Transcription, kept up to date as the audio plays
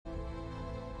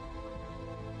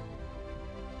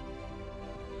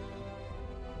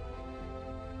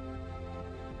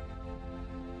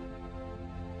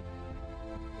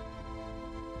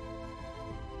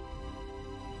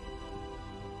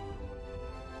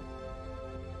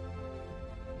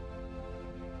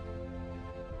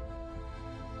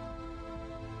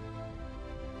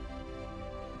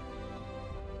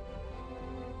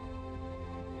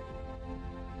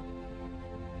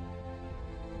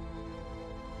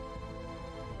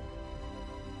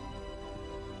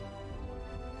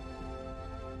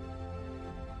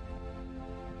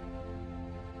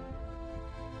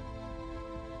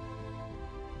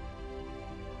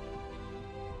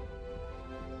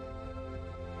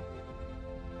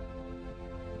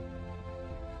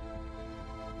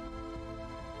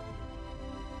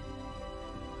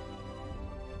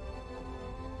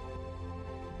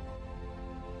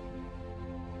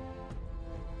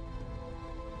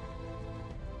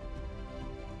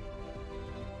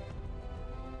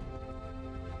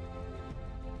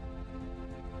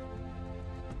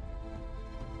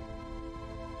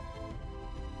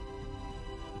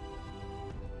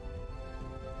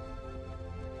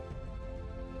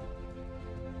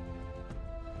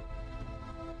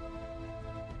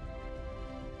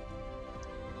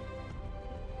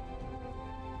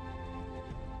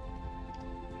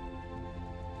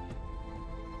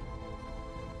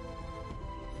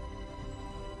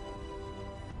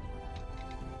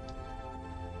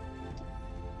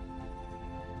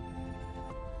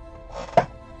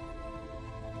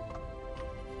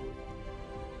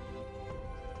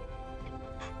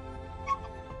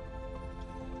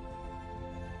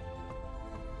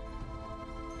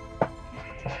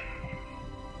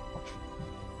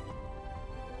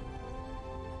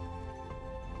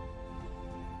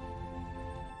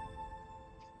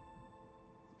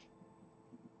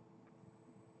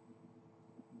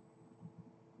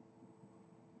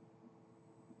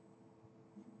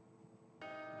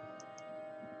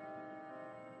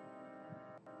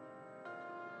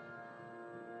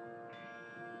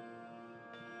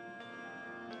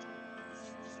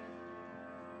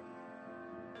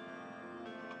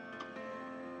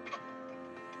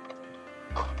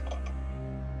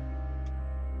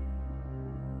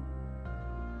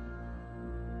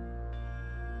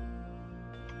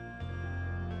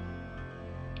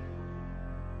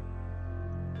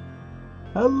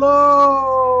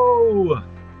Hello!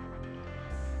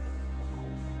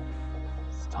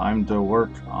 It's time to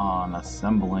work on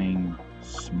assembling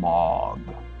Smaug.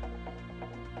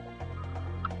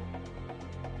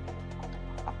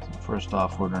 So first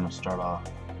off, we're going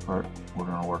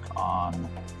to work on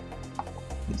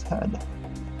his head.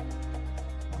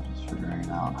 Just figuring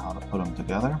out how to put them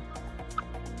together.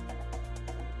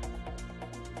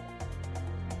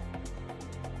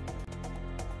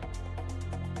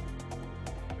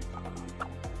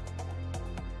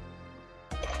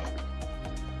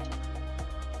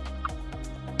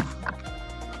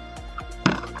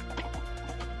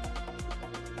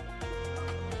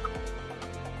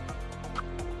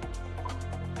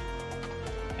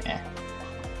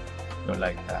 Go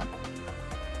like that.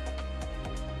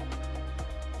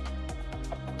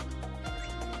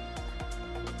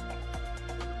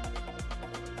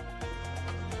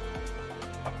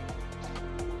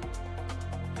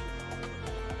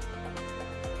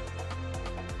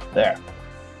 There.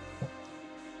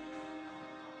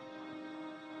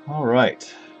 All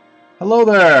right. Hello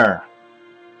there,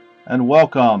 and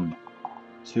welcome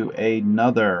to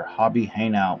another hobby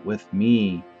hangout with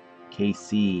me,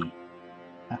 KC.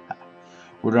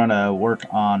 We're going to work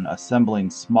on assembling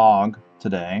Smaug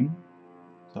today.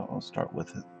 So I'll start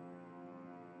with the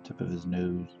tip of his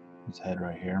nose, his head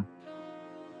right here.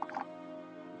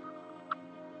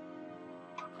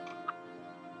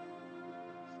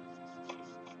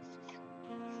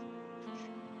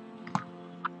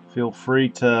 Feel free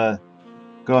to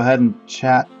go ahead and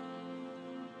chat.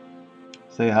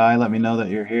 Say hi, let me know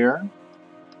that you're here.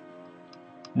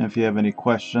 And if you have any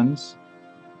questions,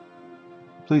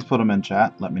 please put them in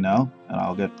chat, let me know, and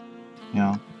I'll get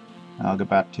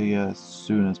back to you as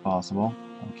soon as possible.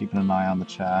 I'm keeping an eye on the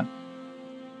chat.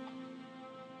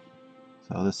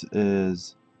 So this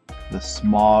is the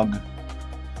Smaug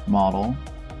model.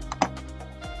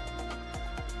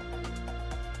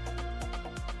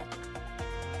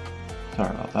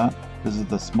 Sorry about that. This is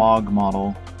the Smaug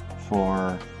model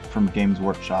from Games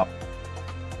Workshop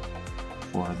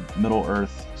for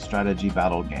Middle-earth strategy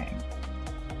battle game.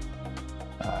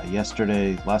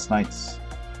 Last night's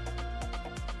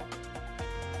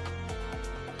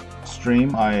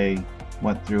stream, I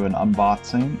went through an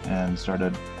unboxing and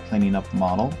started cleaning up the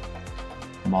model.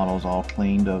 The model's all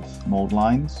cleaned of mold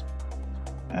lines,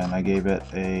 and I gave it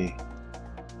a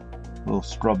little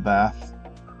scrub bath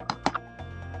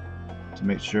to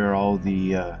make sure all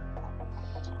the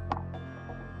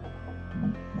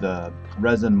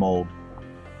resin mold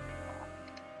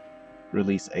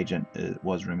release agent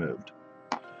was removed.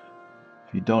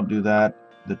 If you don't do that,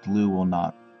 the glue will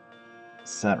not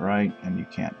set right and you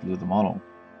can't glue the model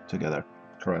together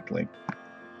correctly.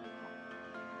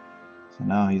 So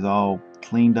now he's all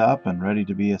cleaned up and ready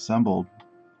to be assembled.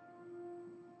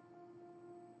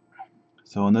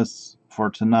 So for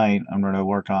tonight, I'm going to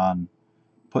work on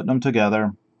putting them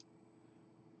together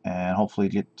and hopefully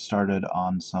get started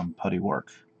on some putty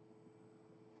work.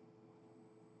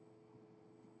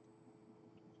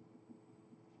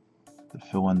 To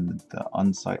fill in the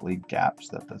unsightly gaps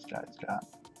that this guy's got.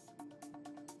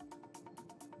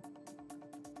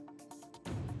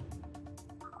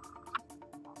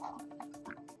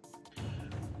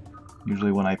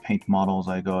 Usually when I paint models,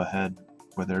 I go ahead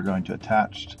where they're going to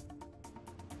attach,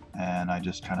 and I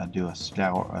just kind of do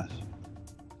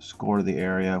score the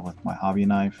area with my hobby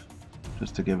knife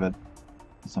just to give it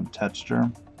some texture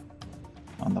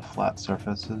on the flat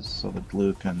surfaces so the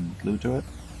glue can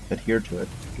adhere to it,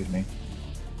 excuse me.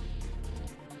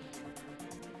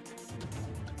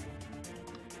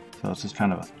 So it's just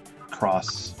kind of a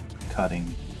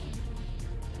cross-cutting.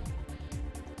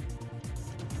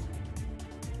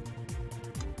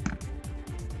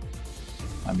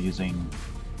 I'm using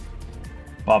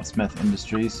Bob Smith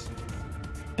Industries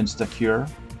Instacure,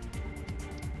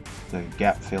 the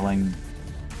gap-filling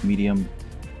medium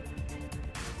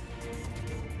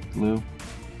glue.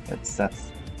 It sets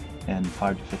in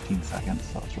 5 to 15 seconds,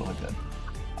 so it's really good.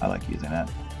 I like using it.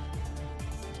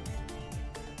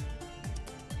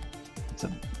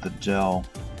 The gel,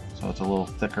 so it's a little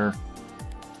thicker,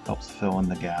 helps fill in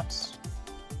the gaps.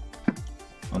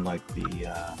 Unlike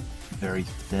the very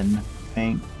thin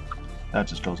paint, that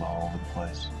just goes all over the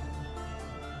place.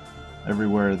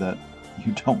 Everywhere that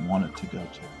you don't want it to go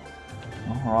to.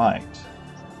 Alright,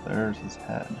 there's his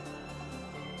head.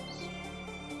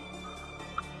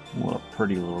 What a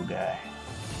pretty little guy.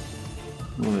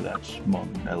 Look at that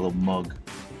smug, that little mug.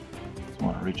 Just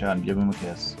want to reach out and give him a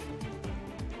kiss.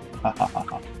 Ha ha ha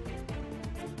ha.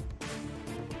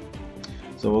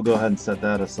 So we'll go ahead and set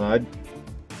that aside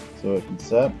so it can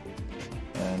set,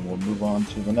 and we'll move on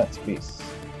to the next piece.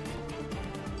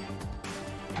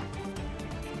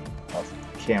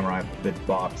 camera, I have a big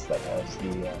box that has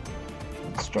the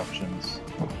instructions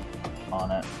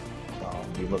on it.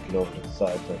 You look it over to the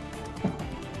side to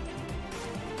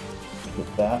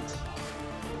get that.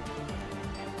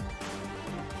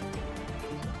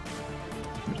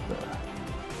 Here's the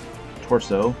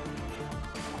torso.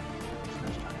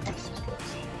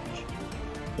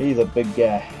 He's a big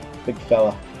guy, big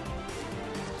fella.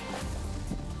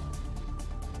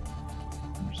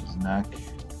 There's his neck.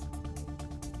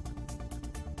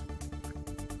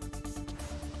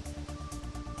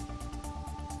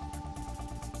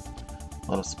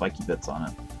 A lot of spiky bits on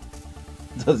it.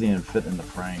 It doesn't even fit in the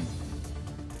frame.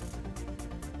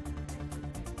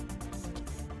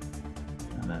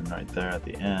 And then right there at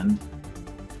the end,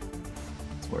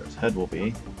 that's where his head will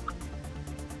be.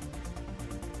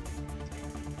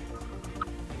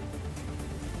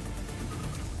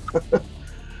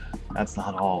 That's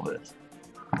not all of it.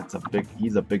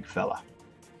 He's a big fella.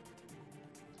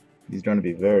 He's going to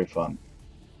be very fun.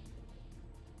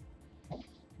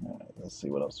 Alright, let's see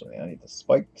what else do I need. I need the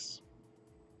spikes.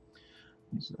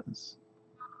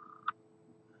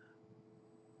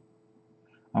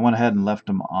 I went ahead and left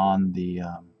them on the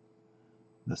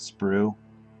sprue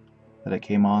that it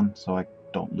came on, so I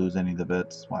don't lose any of the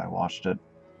bits. That's why I washed it.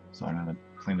 So I'm going to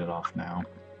clean it off now.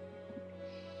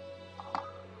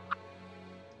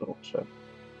 Double check.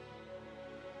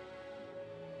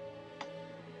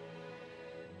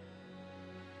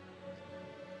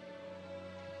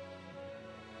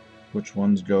 Which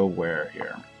ones go where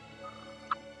here?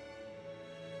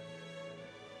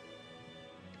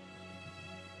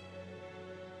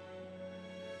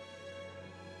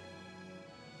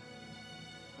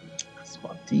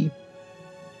 Spot D.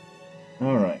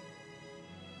 Alright.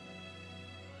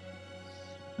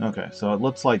 Okay, so it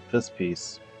looks like this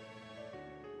piece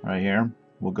right here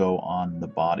will go on the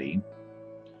body,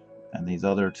 and these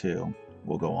other two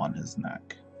will go on his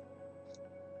neck.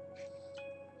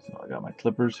 So I got my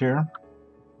clippers here.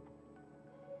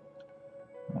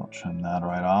 I'll trim that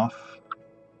right off,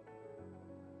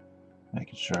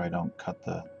 making sure I don't cut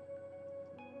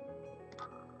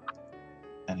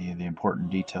any of the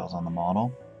important details on the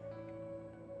model.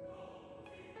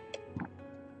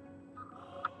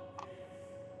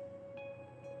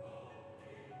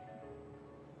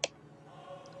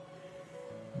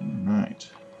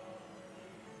 Alright.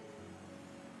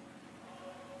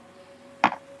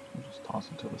 I'll just toss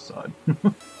it to the side.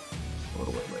 Throw it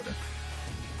away later.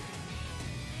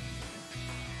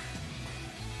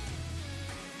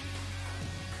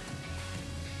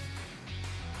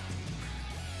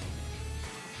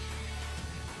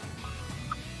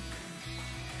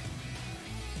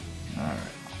 Alright.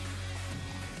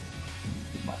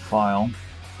 Get my file.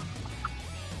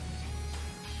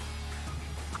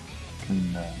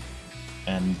 Clean the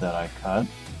end that I cut.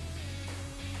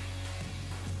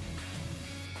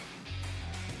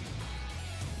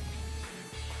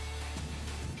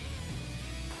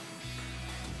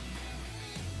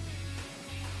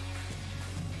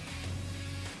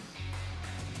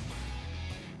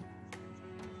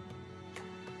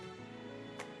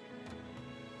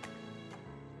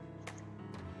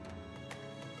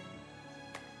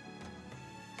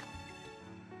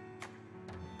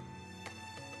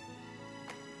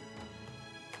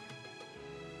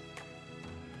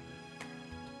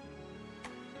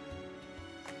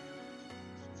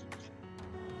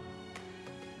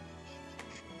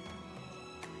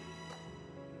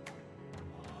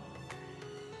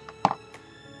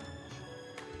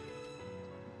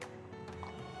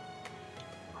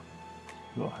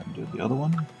 Go ahead and do the other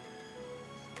one.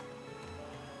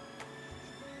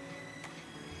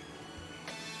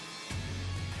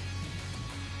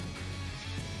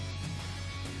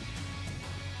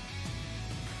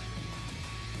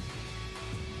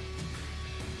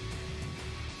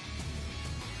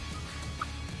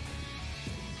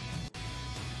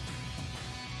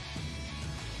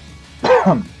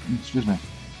 Excuse me.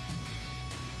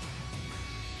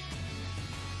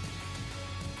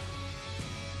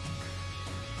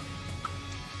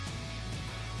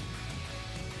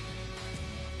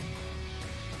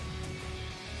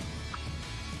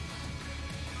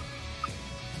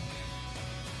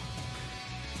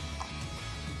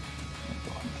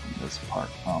 This part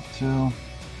off too.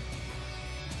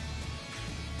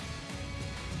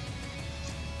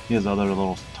 He has other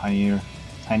little tiny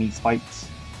spikes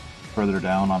further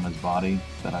down on his body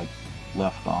that I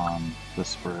left on the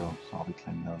sprue, so I'll be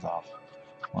cleaning those off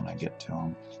when I get to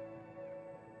him.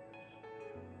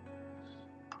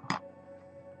 So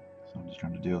I'm just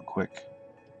trying to do a quick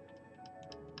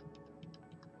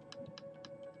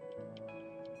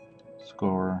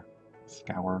scour.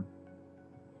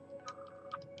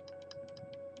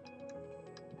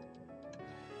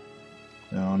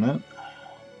 on it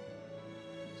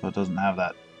so it doesn't have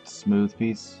that smooth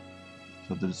piece.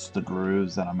 So just the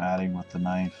grooves that I'm adding with the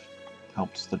knife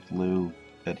helps the glue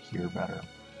adhere better.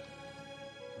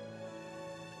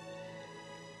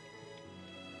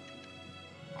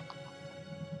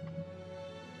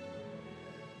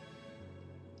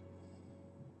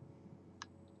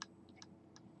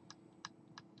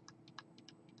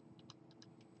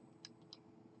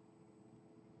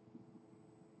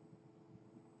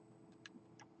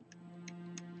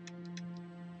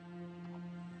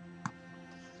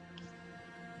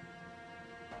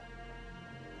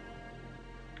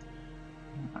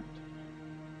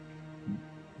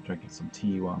 Drinking some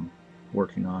tea while I'm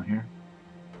working on here.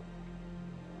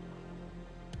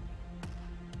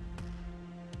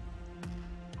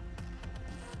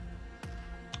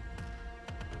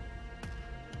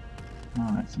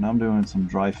 Alright, so now I'm doing some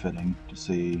dry fitting to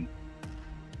see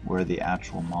where the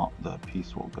actual the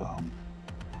piece will go.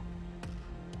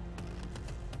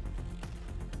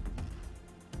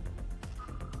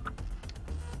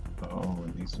 Oh,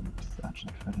 it needs to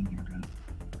actually fit in here good.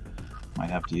 Might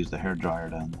have to use the hair dryer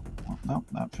then. Oh, no,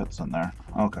 that fits in there.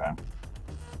 Okay.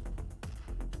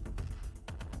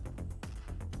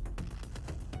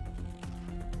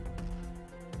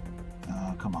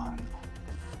 Oh, come on.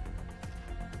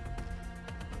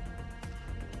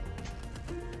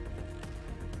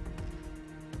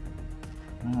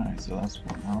 Alright, so that's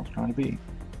what I was trying to be.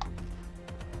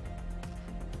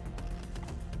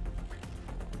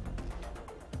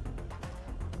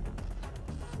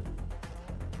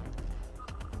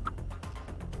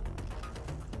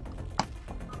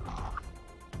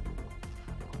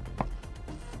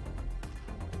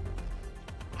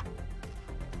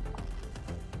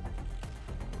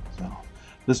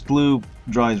 This glue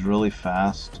dries really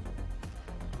fast,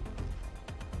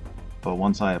 but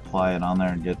once I apply it on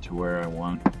there and get to where I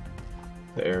want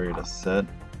the area to sit,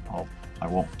 I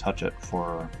won't touch it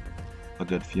for a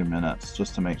good few minutes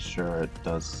just to make sure it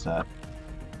does set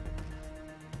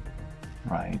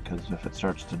right, because if it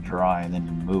starts to dry and then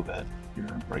you move it, you're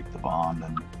going to break the bond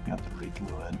and you have to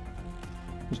re-glue it.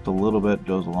 Just a little bit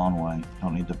goes a long way.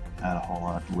 Don't need to add a whole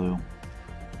lot of glue.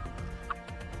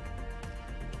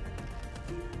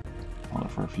 Hold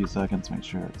it for a few seconds, make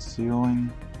sure it's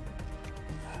sealing.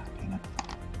 Dang it.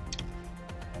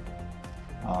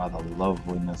 Ah, the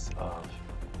loveliness of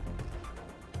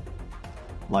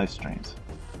live streams.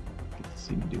 Get to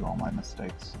see me do all my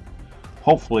mistakes.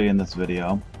 Hopefully in this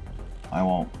video, I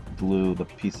won't glue the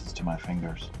pieces to my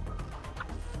fingers.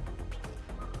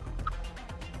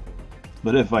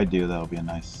 But if I do, that'll be a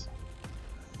nice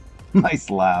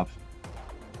laugh.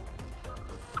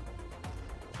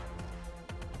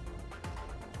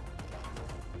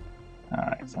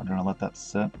 Alright, so I'm going to let that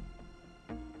sit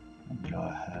and go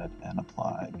ahead and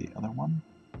apply the other one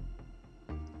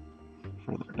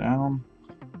further down.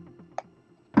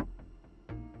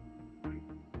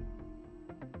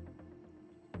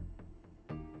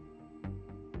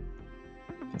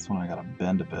 This one I got to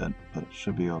bend a bit, but it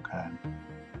should be okay.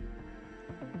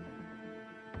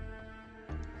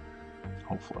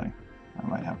 Hopefully. I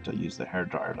might have to use the hair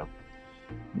dryer to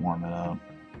warm it up,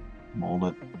 mold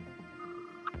it.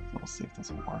 So we'll see if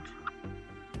this will work.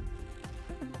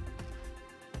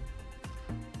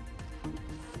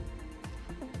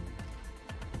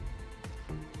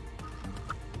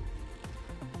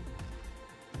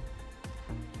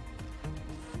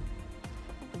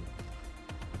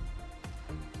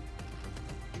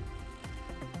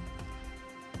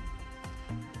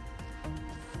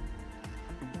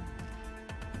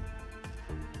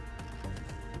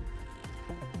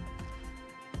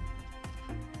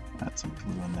 Add some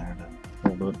glue in there to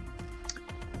hold it.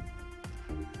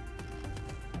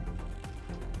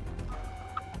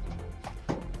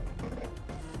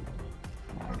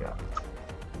 I got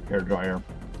hair dryer.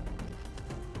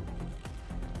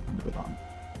 Move it on.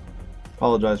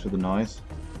 Apologize for the noise.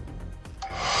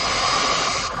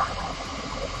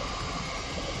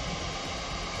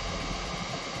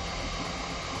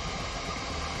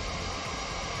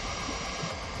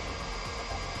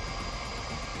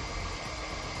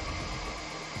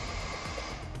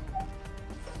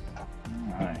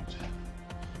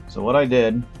 So what I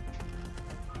did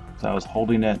is I was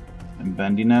holding it and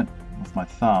bending it with my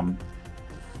thumb.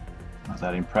 I was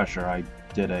adding pressure. I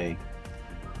did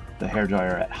the hair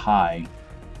dryer at high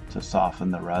to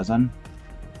soften the resin,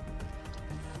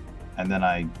 and then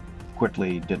I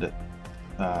quickly did it,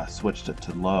 switched it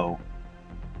to low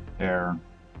air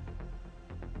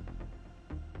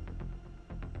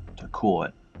to cool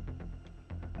it,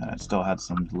 and it still had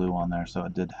some glue on there, so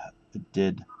it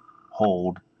did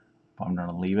hold. I'm going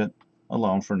to leave it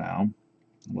alone for now.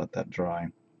 Let that dry.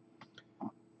 So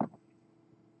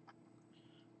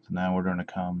now we're going to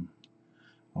come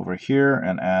over here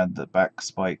and add the back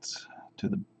spikes to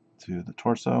the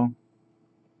torso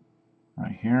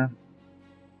right here.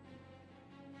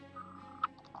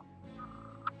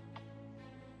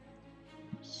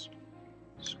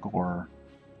 Score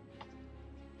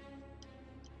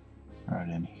right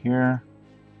in here,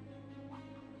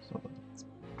 so the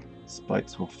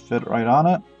spikes will fit right on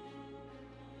it.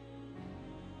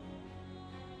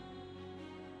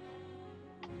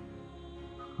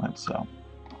 Like so.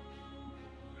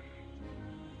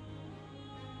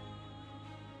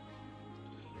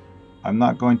 I'm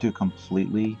not going to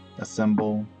completely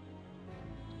assemble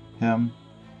him,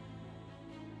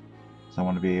 so I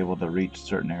want to be able to reach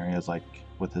certain areas, like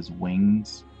with his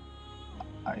wings.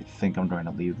 I think I'm going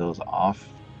to leave those off,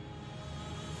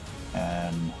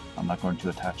 and I'm not going to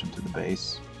attach them to the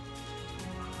base,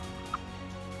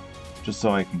 just so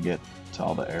I can get to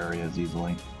all the areas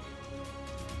easily.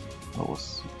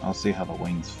 But I'll see how the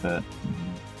wings fit.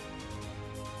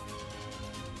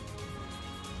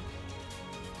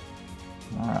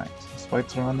 Alright, so the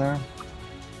spikes are on there.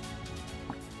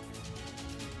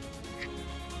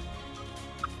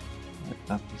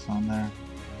 That's this on there.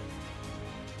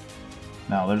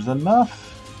 Now there's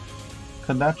enough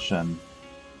connection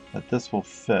that this will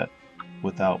fit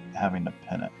without having to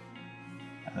pin it.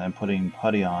 And then putting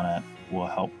putty on it will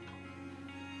help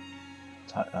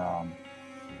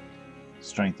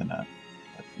strengthen it.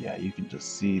 But yeah, you can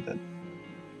just see that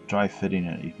dry fitting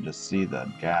it, you can just see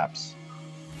the gaps.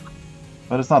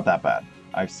 But it's not that bad.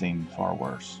 I've seen far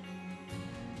worse.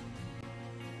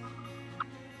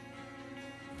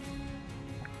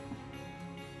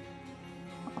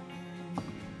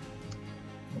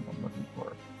 I'm looking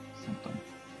for something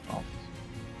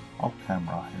off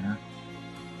camera here,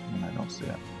 and I don't see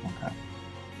it. Okay.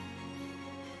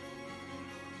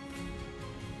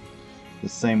 The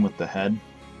same with the head.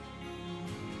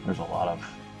 There's a lot of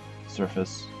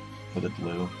surface for the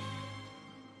glue.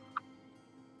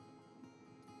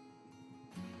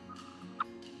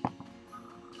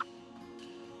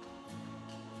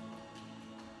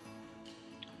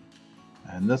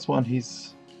 And this one,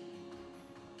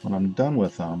 when I'm done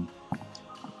with him,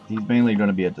 he's mainly going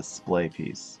to be a display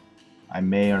piece. I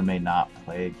may or may not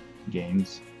play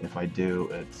games. If I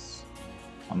do,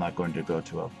 I'm not going to go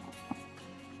to a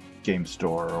game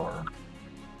store or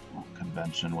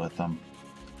convention with them.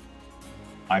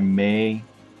 I may,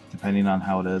 depending on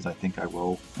how it is, I think I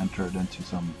will enter it into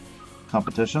some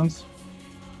competitions,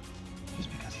 just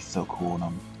because he's so cool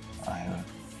and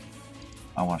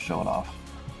I want to show it off.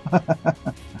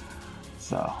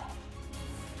 So,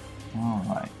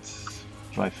 alright,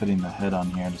 try fitting the head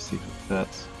on here to see if it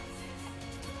fits.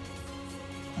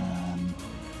 And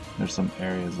there's some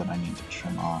areas that I need to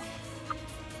trim off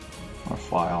or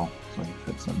file so he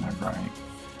fits in there right.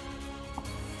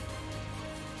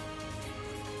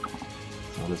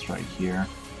 So this right here,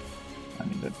 I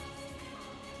need to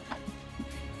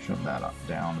trim that up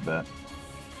down a bit.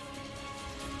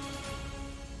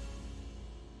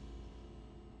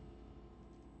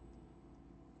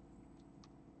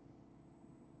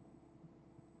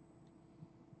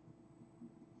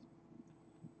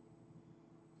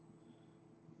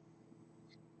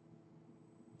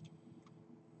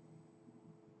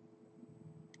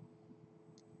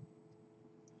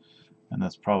 And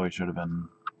this probably should have been,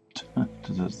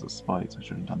 because it's the spikes, I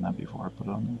should have done that before I put it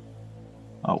on there.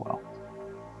 Oh well.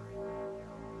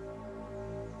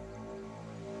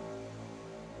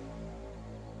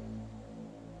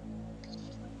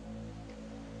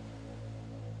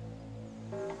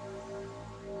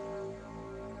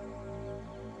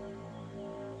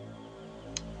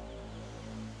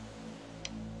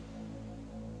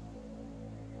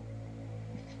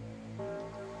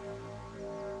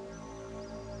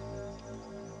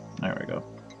 There we go.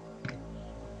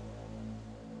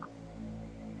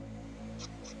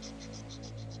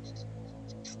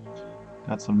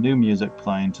 Got some new music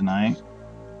playing tonight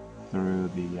through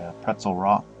the Pretzel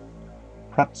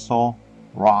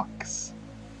Rocks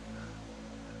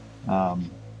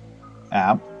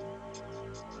app.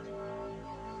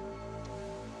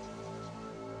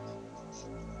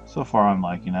 So far I'm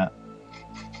liking it.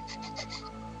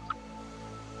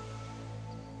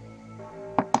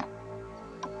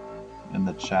 In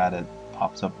the chat it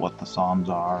pops up what the songs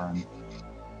are, and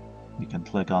you can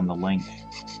click on the link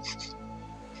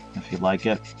if you like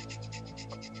it.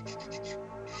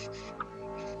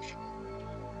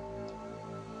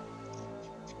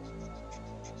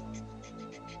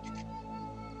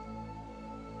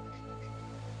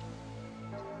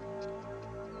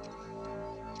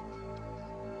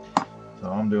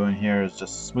 So I'm doing here is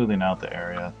just smoothing out the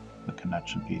area, the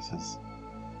connection pieces,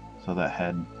 so that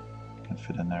head can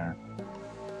fit in there.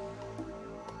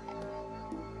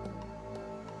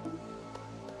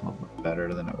 A little bit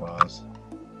better than it was.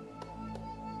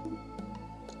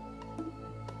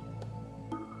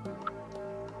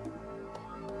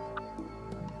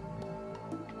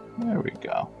 There we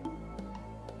go.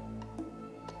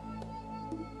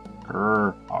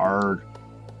 Grr, hard.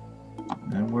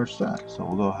 And we're set. So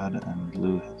we'll go ahead and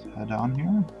glue his head on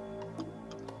here.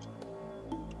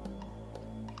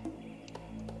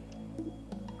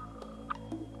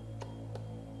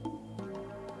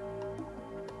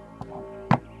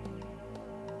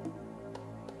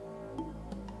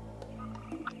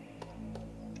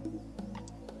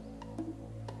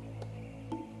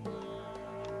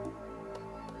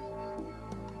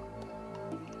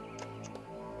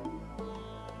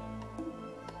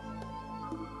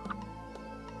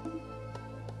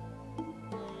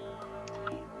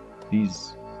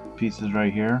 These pieces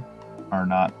right here are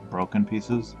not broken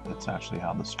pieces. It's actually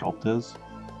how the sculpt is.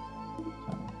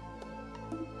 So,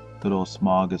 good old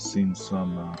Smaug has seen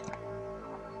some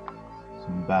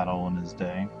battle in his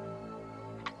day.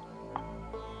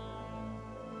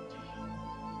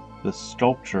 The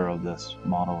sculpture of this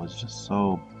model is just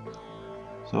so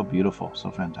beautiful, so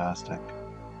fantastic.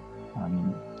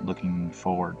 I'm looking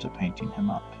forward to painting him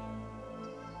up.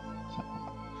 So,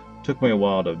 it took me a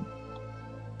while to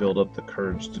build up the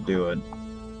courage to do it.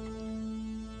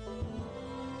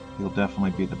 He'll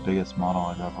definitely be the biggest model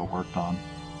I've ever worked on.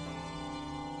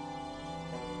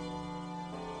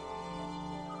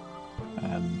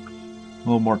 And a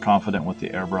little more confident with the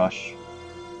airbrush.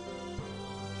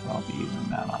 So I'll be using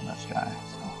that on this guy.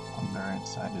 So I'm very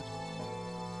excited.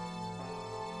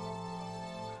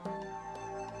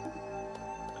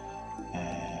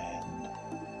 And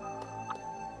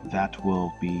that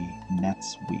will be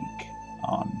next week.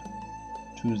 On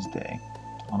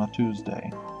a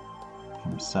Tuesday,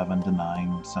 from 7 to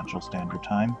 9 Central Standard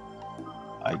Time,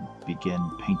 I begin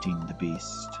painting the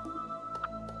beast.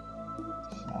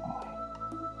 So,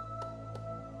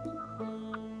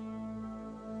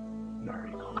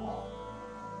 very cool.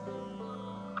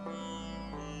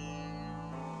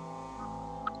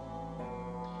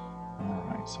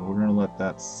 Alright, so we're going to let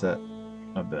that set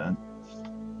a bit.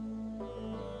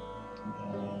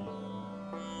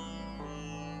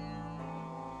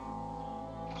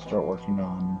 Start working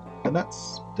on the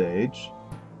next stage.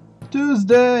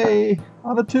 Tuesday!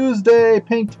 On a Tuesday,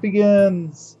 paint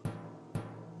begins!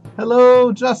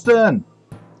 Hello, Justin!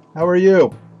 How are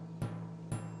you?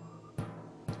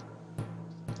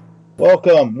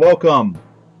 Welcome, welcome!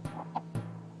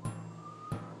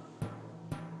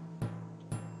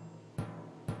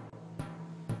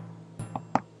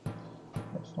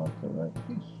 That's not the right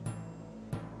piece.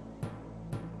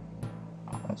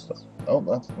 That's the, oh,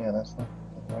 that's not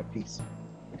the right piece.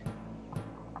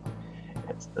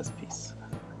 It's this piece.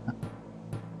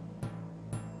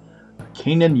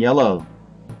 King in yellow.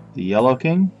 The Yellow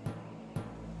King?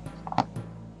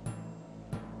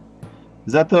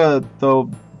 Is that the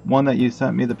one that you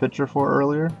sent me the picture for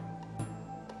earlier?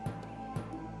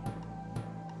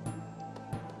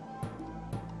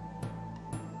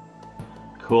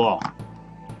 Cool.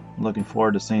 I'm looking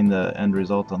forward to seeing the end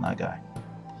result on that guy.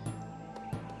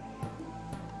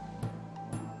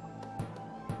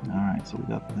 Alright, so we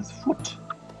got this foot.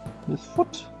 This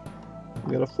foot.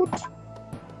 We got a foot.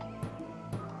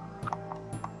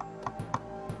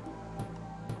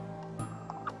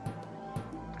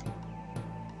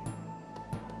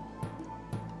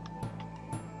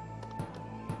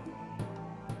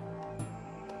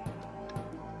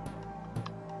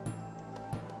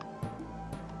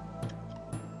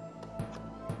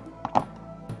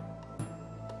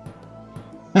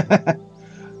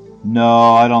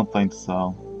 No, I don't think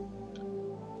so.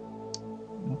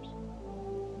 Oops.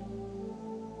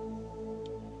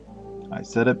 I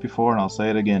said it before and I'll say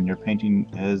it again. Your painting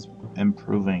is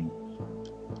improving.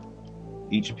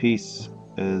 Each piece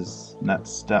is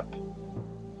next step.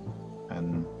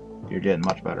 And you're getting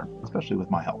much better, especially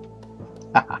with my help.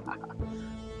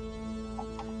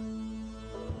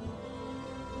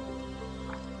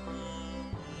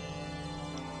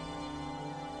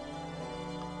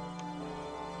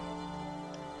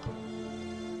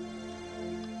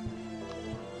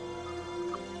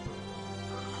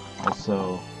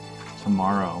 Also,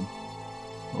 tomorrow,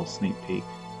 a little sneak peek,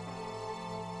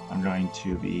 I'm going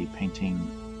to be painting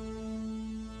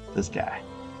this guy.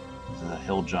 This is a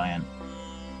hill giant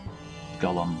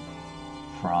golem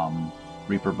from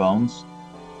Reaper Bones.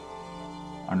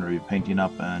 I'm going to be painting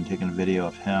up and taking a video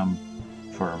of him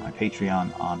for my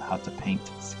Patreon on how to paint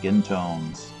skin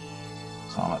tones.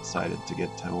 So I'm excited to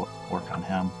get to work on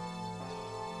him.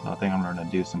 So I think I'm going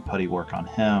to do some putty work on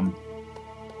him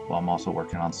while I'm also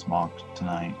working on Smaug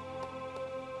tonight.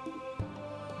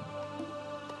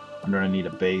 I'm going to need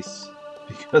a base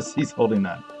because he's holding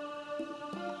that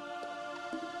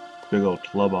big old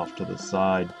club off to the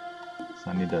side. So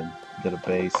I need to get a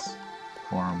base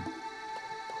for him.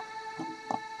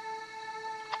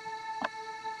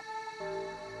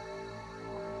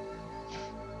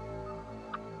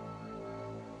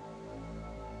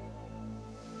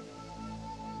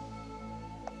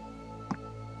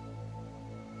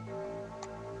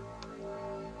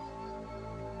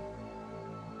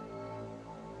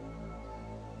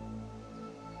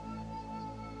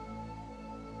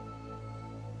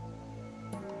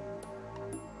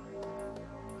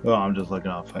 Oh, I'm just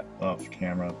looking off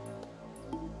camera.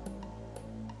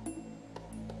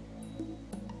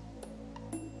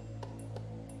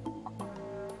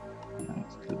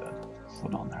 Let's do that.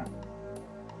 Slid on there.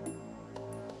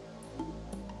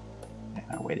 Man,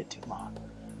 I waited too long.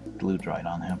 Glue dried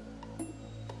on him.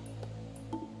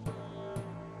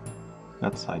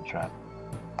 Got sidetracked.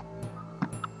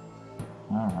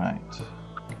 All right.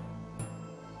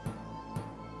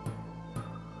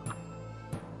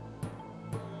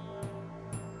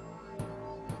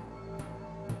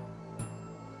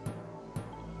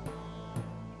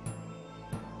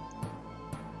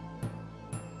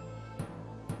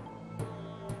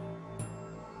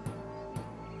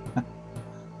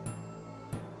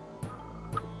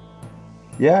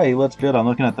 Yeah, he looks good. I'm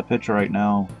looking at the picture right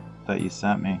now that you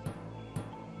sent me.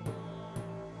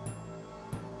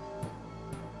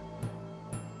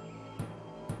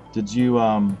 Did you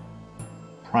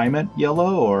prime it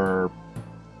yellow,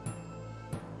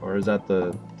 or is that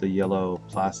the yellow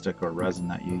plastic or resin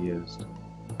that you used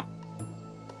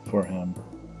for him?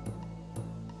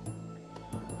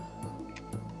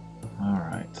 All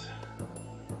right,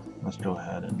 let's go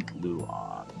ahead and glue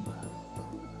on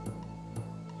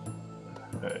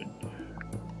head,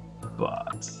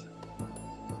 but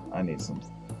I need something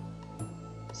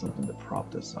to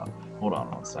prop this up. Hold on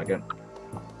 1 second.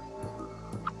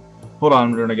 Hold on,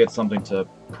 I'm gonna get something to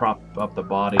prop up the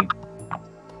body.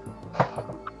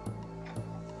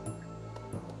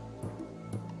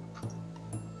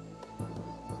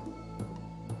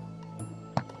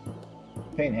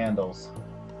 Paint handles.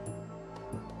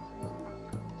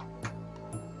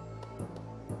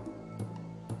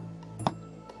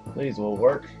 These will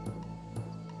work.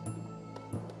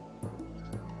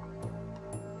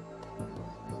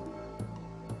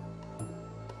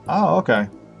 Oh, okay.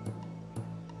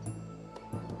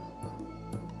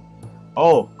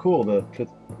 Oh, cool. The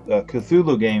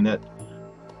Cthulhu game that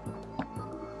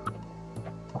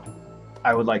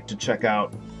I would like to check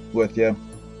out with you.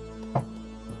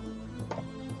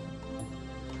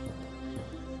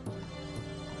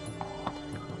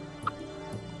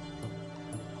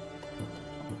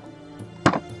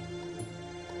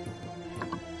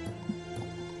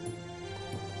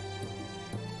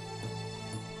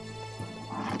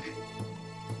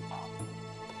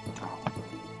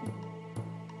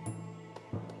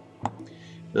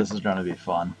 This is going to be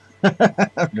fun.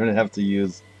 I'm going to have to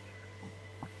use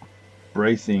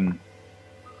bracing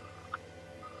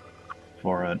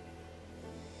for it.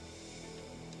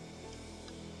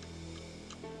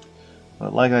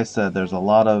 But like I said, there's a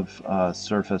lot of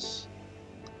surface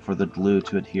for the glue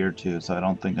to adhere to, so I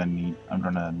don't think I'm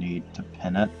going to need to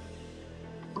pin it.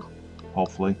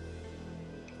 Hopefully.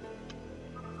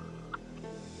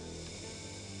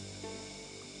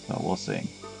 So we'll see.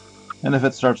 And if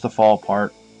it starts to fall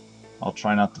apart, I'll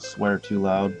try not to swear too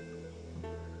loud.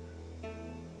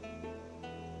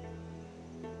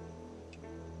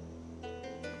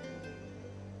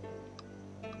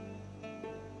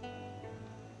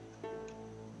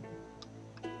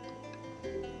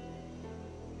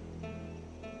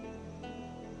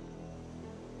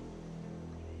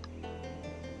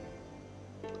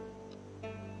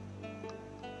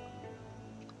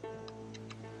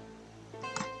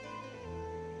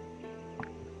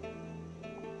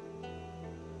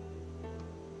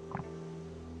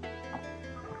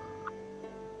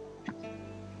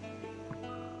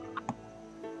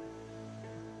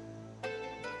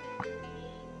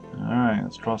 Alright,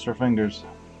 let's cross our fingers.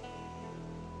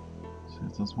 See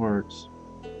if this works.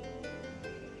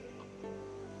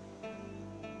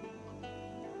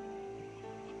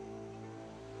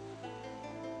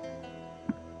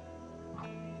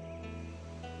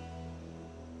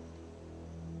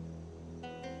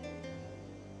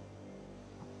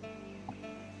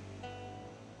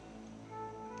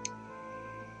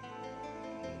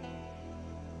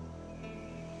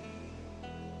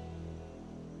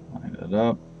 it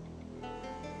up.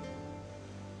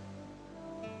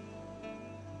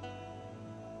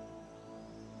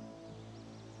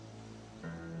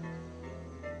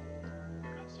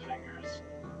 Fingers.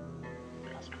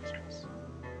 Cross.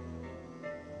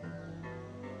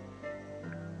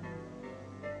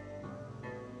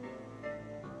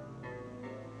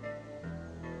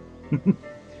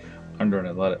 I'm going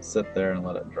to let it sit there and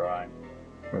let it dry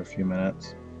for a few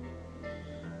minutes.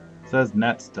 It says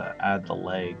nets to add the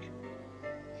leg.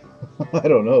 I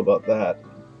don't know about that.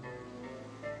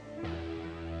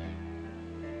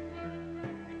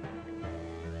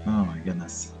 Oh my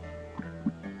goodness.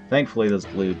 Thankfully this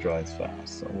glue dries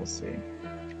fast, so we'll see.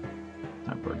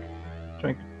 Time for a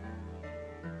drink.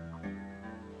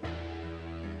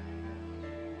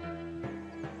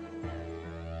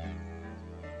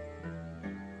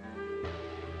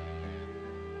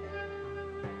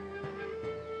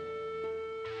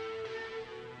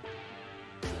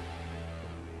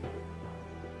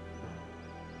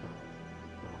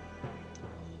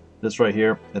 This right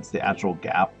here, it's the actual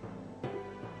gap.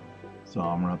 So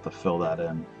I'm gonna have to fill that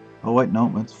in. Oh wait,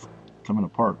 no, it's coming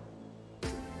apart.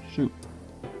 Shoot.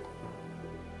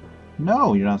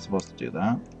 No, you're not supposed to do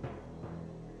that.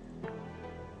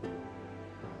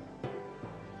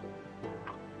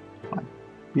 Fine.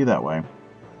 Be that way,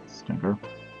 stinker.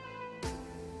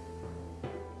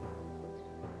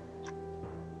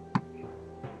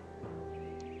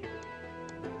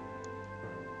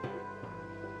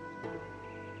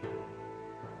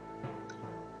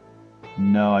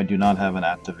 No, I do not have an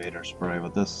activator spray,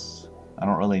 but this, I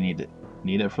don't really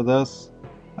need it for this.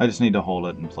 I just need to hold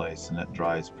it in place and it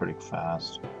dries pretty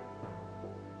fast.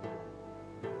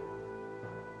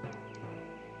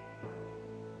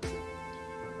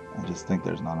 I just think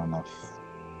there's not enough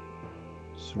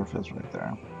surface right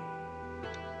there.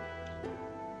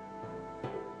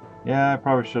 Yeah, I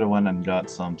probably should have went and got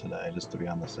some today just to be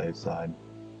on the safe side.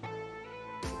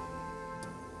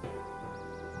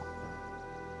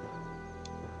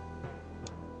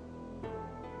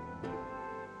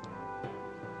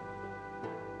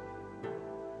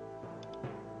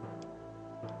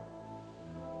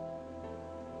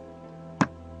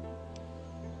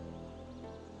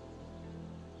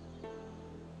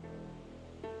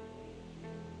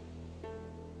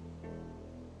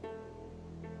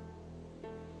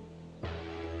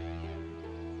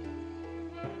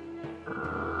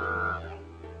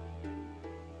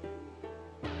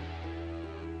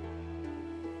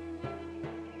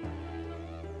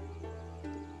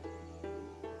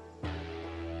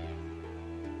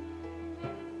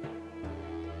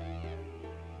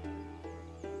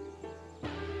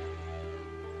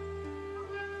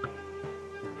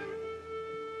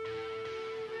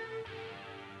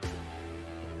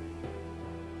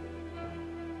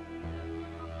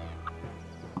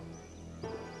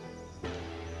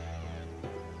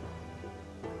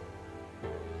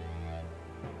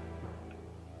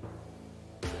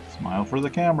 Smile for the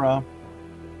camera.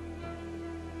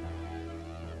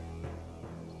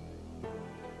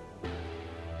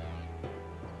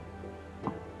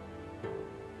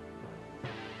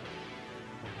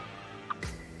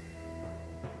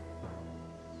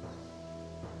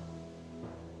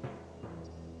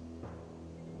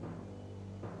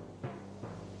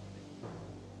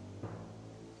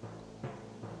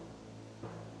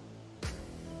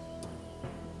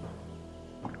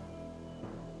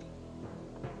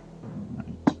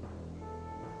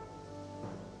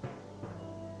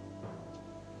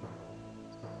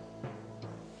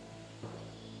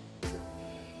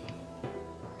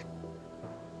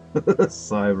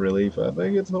 Sigh of relief. I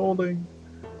think it's holding.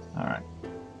 Alright.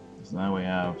 So now we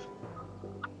have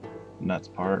nuts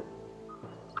part.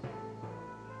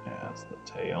 Yeah, that's the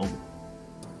tail.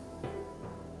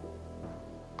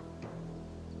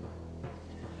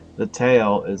 The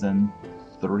tail is in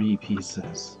 3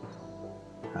 pieces.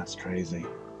 That's crazy.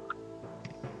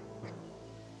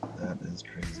 That is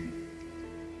crazy.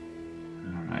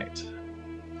 Alright.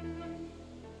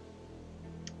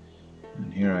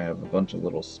 And here I have a bunch of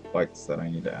little spikes that I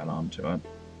need to add on to it.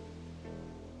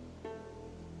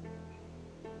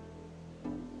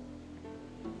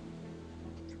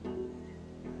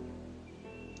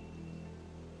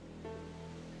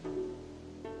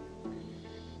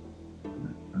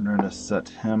 I'm going to set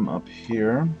him up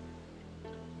here,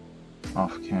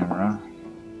 off camera,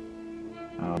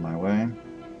 out of my way,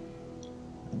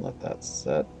 and let that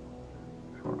set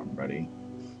before I'm ready.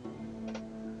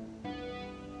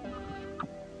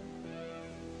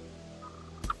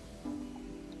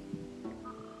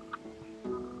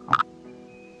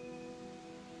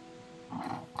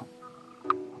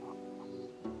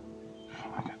 Oh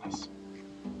my goodness.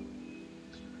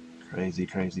 crazy,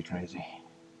 crazy, crazy.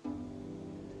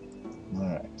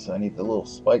 Alright, so I need the little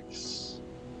spikes.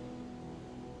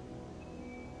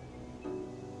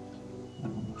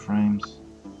 Frames.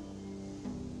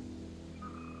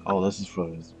 Oh, this is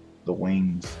for the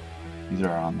wings. These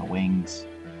are on the wings.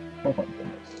 Oh my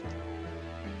goodness.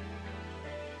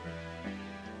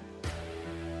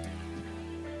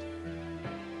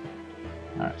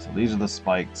 Alright, so these are the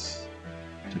spikes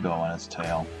to go on its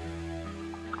tail.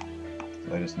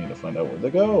 So I just need to find out where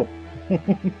they go.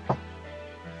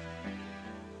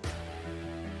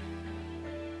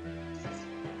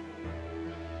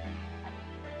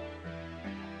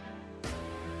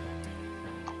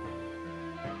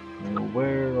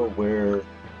 Where?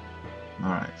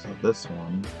 Alright, so this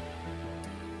one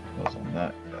goes on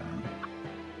that guy.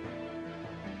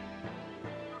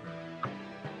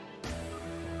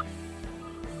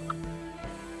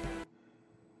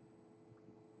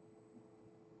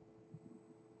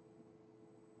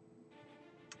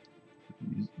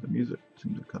 The music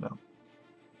seems to cut out.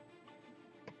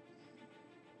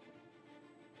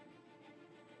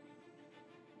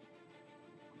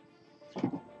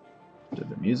 Did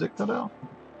the music cut out?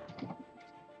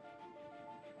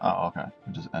 Oh, okay.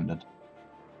 It just ended.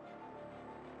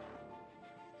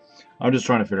 I'm just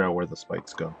trying to figure out where the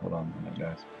spikes go. Hold on a minute,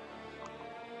 guys.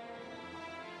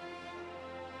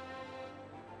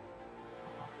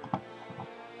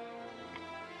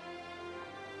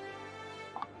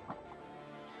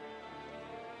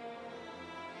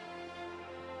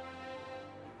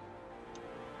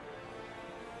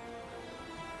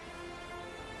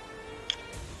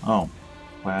 Oh,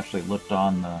 if I actually looked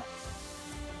on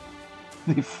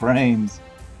the frames,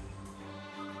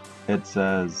 it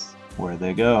says where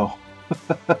they go.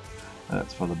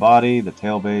 That's for the body, the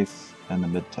tail base, and the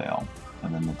mid tail,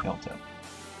 and then the tail tip.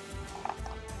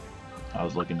 I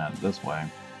was looking at it this way.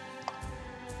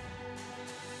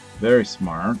 Very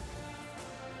smart.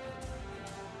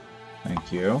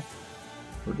 Thank you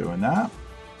for doing that.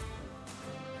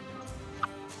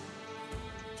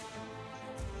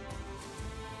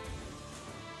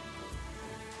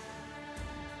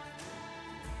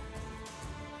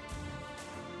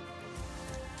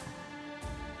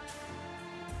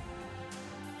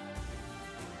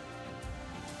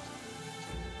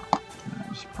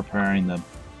 Preparing the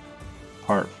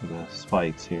part for the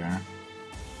spikes here.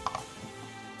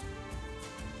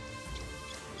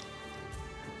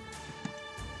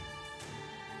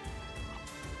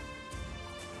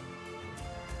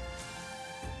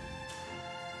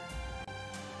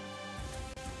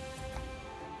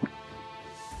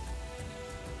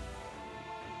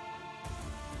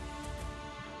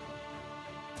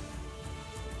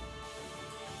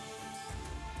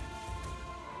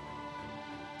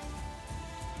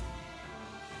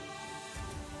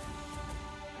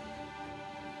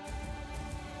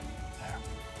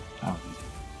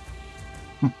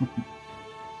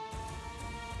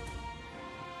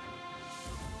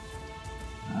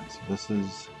 Alright, so this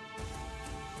is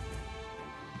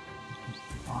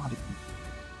the body.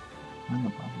 And the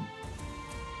body.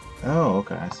 Oh,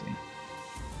 okay, I see.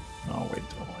 Oh, wait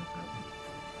till I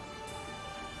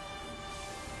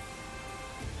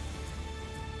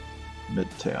mid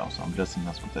tail, so I'm guessing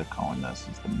that's what they're calling this,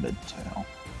 is the mid tail.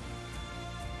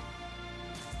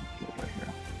 Right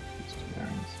here. These two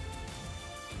areas.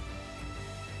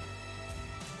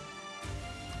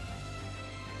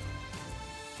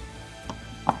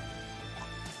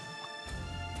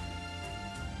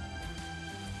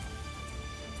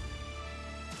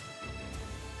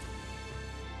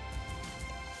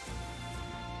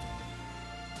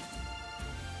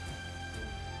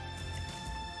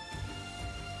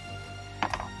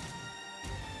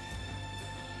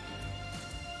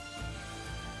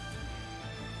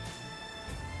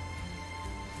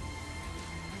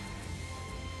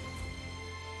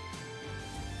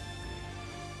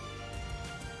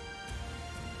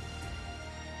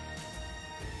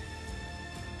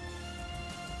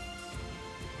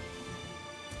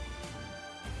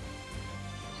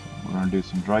 We're going to do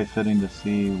some dry fitting to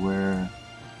see where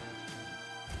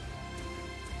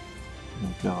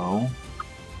they go.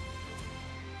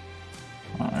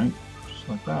 Alright, just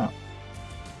like that.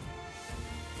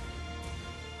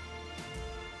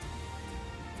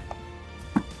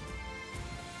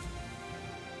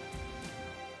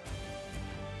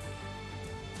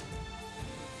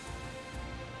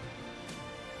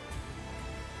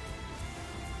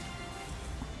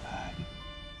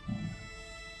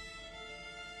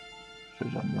 Should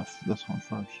have done this one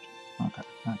first. Okay.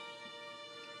 Right.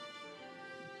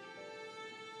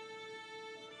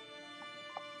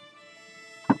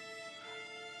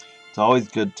 It's always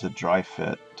good to dry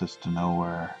fit just to know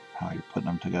how you're putting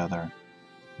them together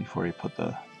before you put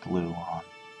the glue on.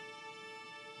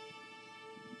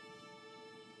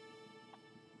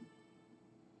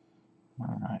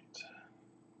 Alright,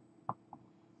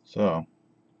 so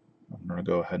I'm going to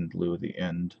go ahead and glue the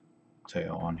end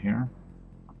tail on here.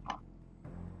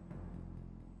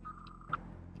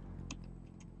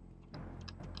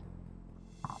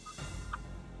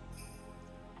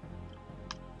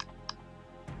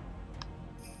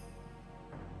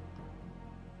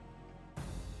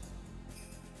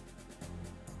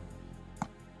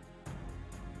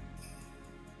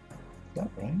 Is that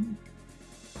right?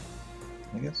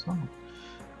 I guess so.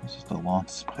 It's just a long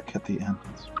speck at the end.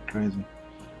 It's crazy.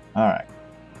 Alright.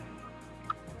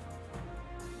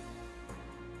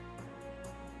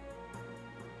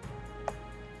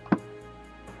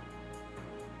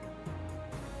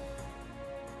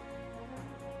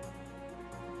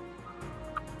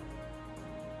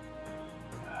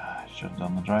 I should have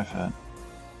done the dry fit.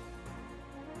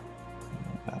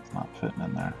 That's not fitting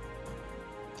in there.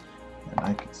 And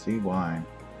I can see why.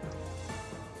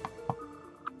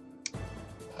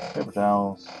 Paper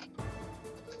towels.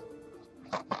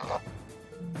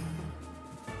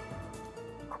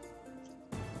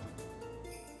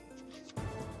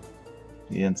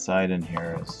 The inside in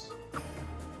here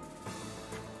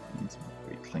needs to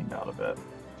be cleaned out a bit.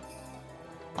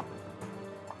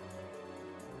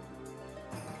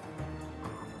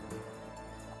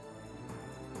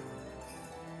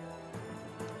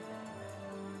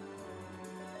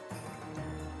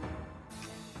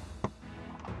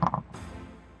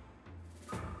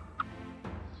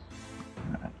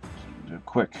 Do a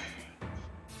quick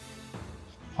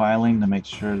filing to make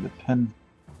sure the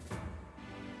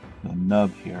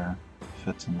nub here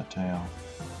fits in the tail.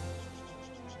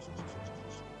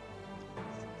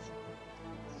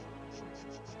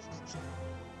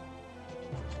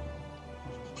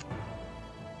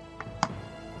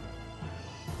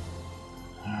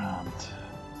 I'm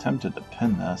tempted to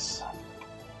pin this.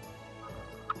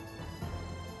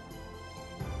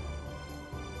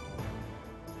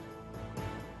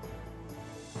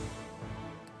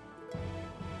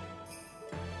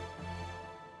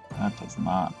 That does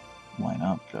not line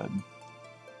up good.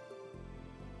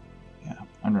 Yeah,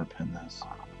 I'm gonna pin this.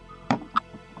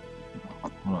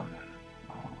 Hold on.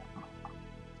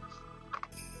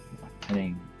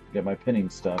 Get my pinning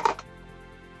stuff.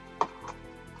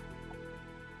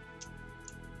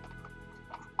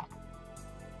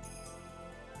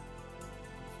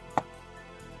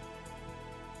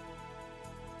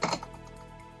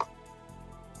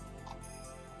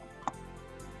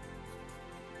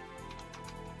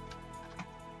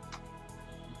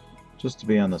 Just to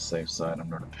be on the safe side, I'm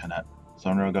going to pin it.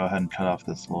 So I'm going to go ahead and cut off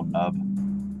this little nub.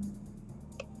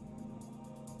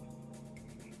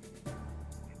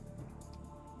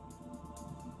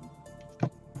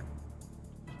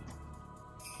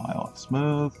 File it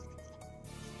smooth.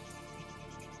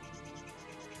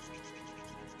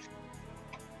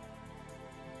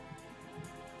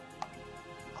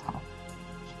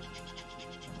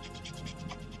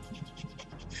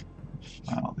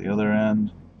 File the other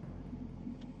end.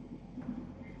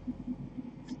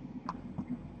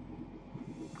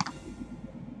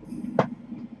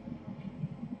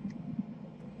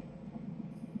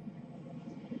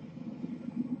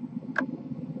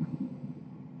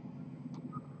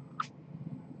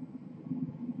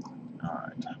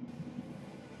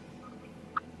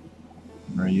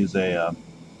 I'm going to use a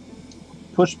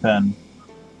push pin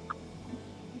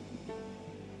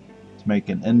to make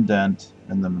an indent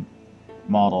in the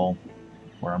model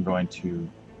where I'm going to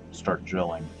start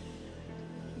drilling.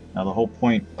 Now the whole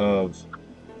point of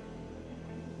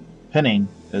pinning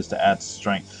is to add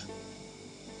strength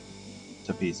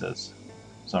to pieces.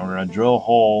 So I'm going to drill a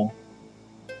hole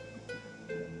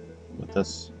with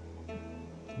this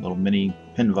little mini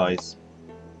pin vise,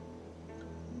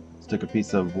 stick a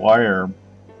piece of wire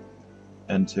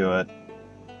into it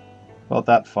about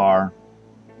that far,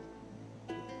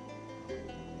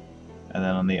 and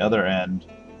then on the other end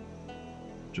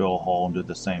drill a hole and do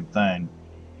the same thing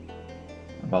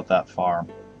about that far.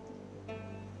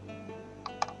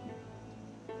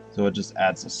 So it just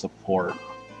adds a support,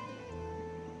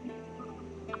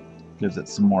 gives it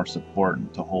some more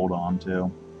support to hold on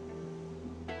to.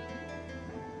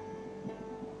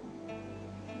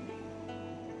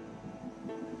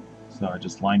 So I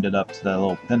just lined it up to that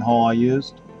little pinhole I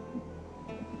used,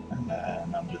 and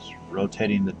then I'm just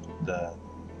rotating the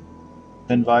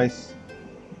pin vise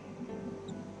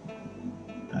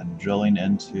and drilling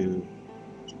into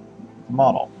the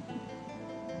model.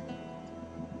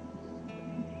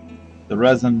 The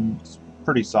resin's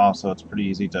pretty soft, so it's pretty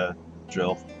easy to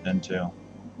drill into.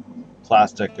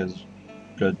 Plastic is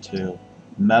good too.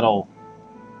 Metal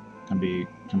can be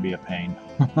a pain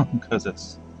because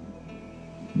it's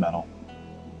metal.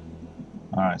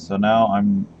 Alright, so now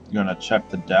I'm gonna check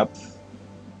the depth.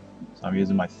 So I'm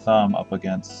using my thumb up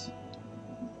against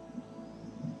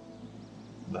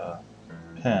the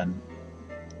pin.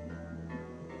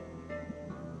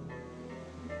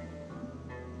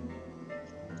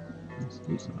 Let's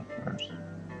loosen it first.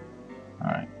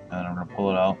 Alright, and I'm gonna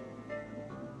pull it out.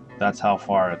 That's how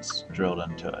far it's drilled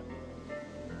into it.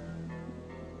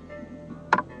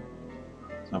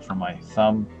 So from my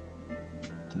thumb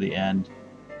to the end,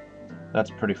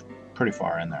 that's pretty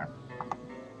far in there.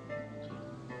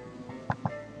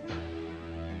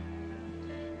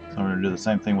 So I'm going to do the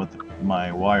same thing with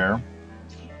my wire.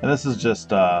 And this is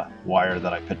just wire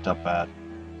that I picked up at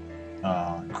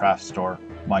craft store,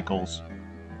 Michael's,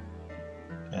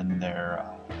 in their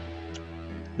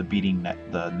the beading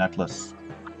the necklace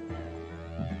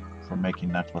for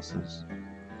making necklaces.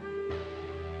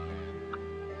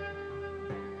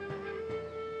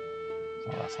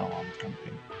 So that's how long it's going to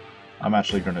be. I'm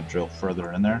actually going to drill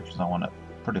further in there because I want it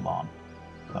pretty long.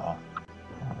 So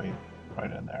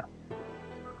right in there.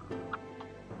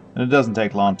 And it doesn't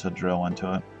take long to drill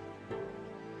into it.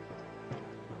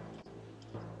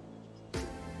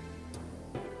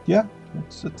 Yeah,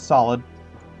 it's solid.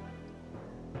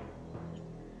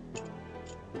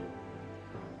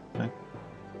 Okay.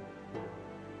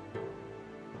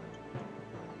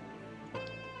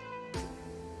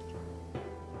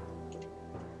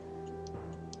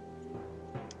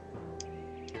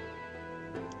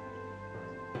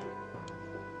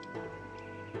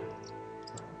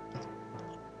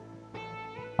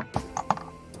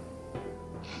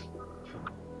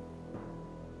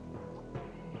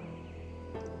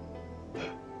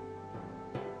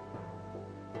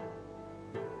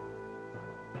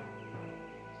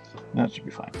 That should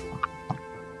be fine.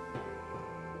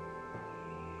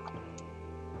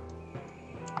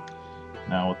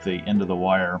 Now with the end of the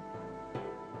wire,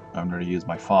 I'm going to use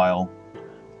my file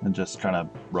and just kind of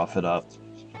rough it up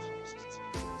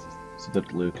so the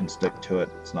glue can stick to it.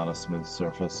 It's not a smooth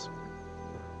surface.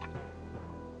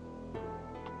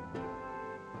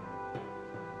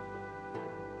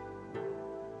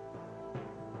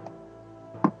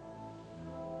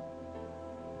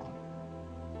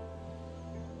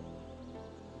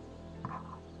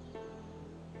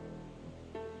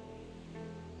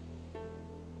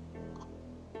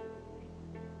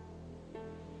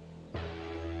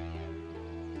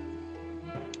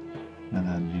 And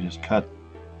then you just cut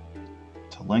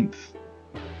to length.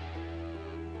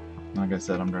 Like I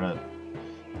said,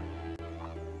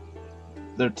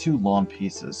 they're two long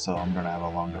pieces, so I'm gonna have a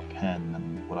longer pin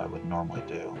than what I would normally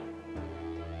do.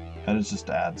 And it just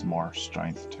adds more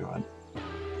strength to it.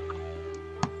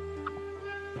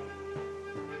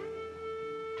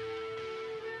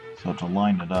 So to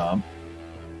line it up,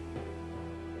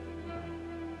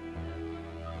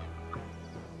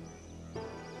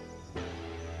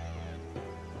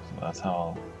 that's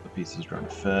how the pieces are going to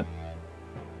fit.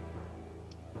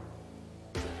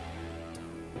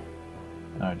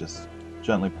 And I just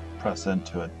gently press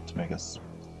into it to make a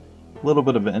little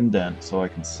bit of an indent so I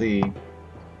can see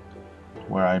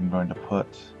where I'm going to put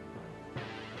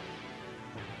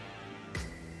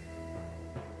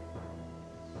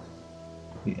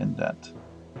the indent.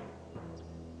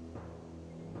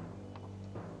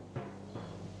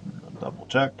 Double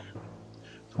check.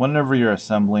 Whenever you're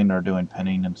assembling or doing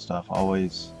pinning and stuff,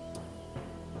 always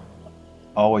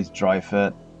dry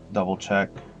fit, double check,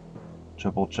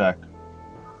 triple check,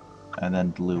 and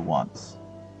then glue once.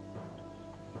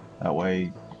 That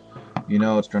way you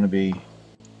know it's going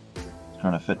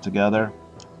to fit together.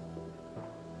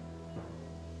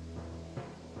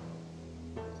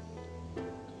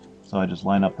 So I just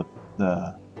line up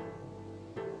the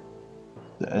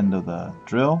end of the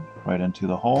drill right into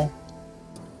the hole.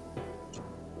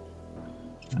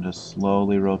 And just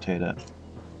slowly rotate it.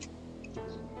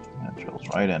 And it drills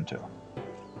right into it.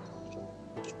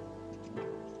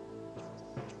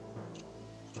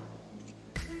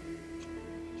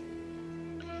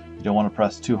 You don't want to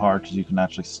press too hard because you can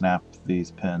actually snap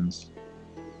these pins.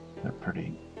 They're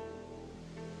pretty.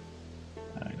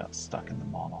 I got stuck in the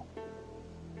model.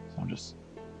 So I'm just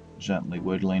gently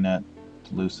wiggling it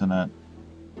to loosen it,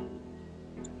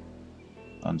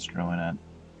 unscrewing it.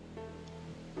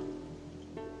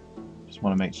 Just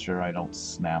want to make sure I don't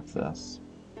snap this,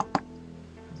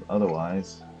 because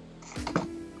otherwise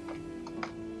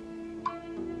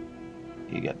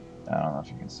you get, I don't know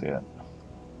if you can see it,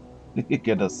 you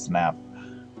get a snap.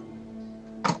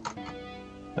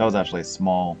 That was actually a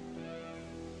small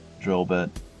drill bit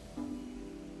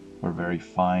or very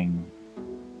fine.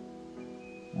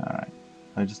 Alright,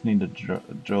 I just need to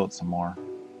drill it some more.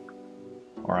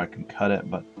 Or I can cut it,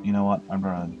 but you know what? I'm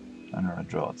gonna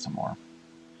drill it some more.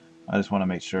 I just want to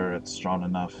make sure it's strong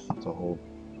enough to hold.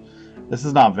 This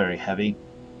is not very heavy,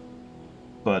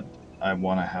 but I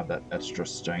want to have that extra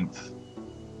strength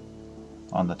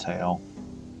on the tail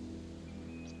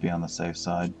to be on the safe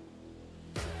side.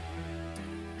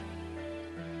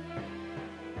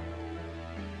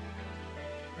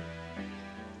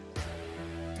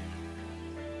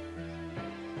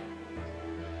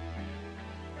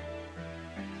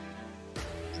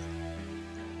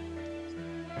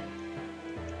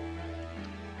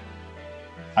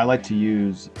 I like to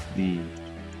use the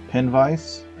pin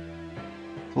vise.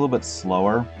 It's a little bit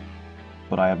slower,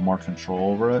 but I have more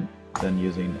control over it than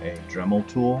using a Dremel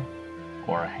tool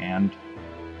or a hand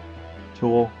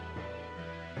tool.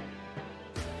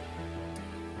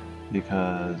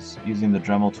 Because using the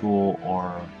Dremel tool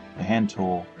or the hand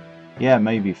tool, yeah, it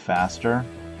may be faster,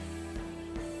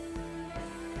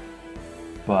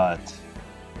 but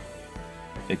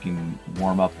it can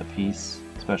warm up the piece,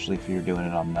 especially if you're doing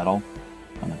it on metal.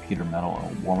 On the pewter metal,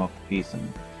 it'll warm up the piece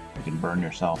and you can burn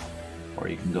yourself. Or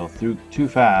you can go through too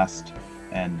fast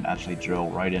and actually drill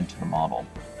right into the model.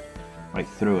 Right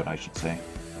through it, I should say.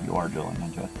 You are drilling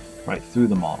into it. Right through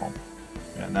the model.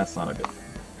 And that's not a good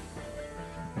thing.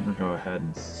 I'm going to go ahead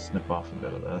and snip off a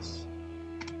bit of this.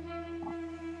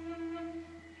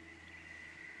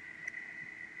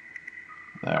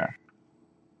 There.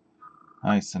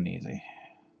 Nice and easy.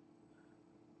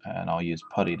 And I'll use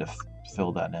putty to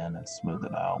fill that in and smooth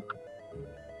it out.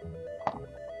 So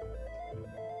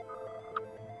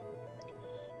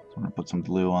I'm going to put some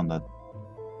glue on the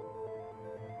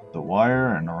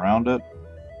wire and around it.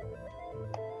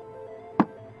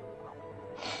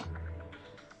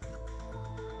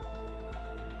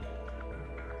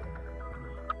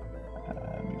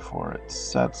 And before it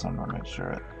sets, I'm going to make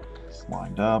sure it's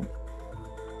lined up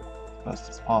as best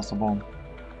as possible.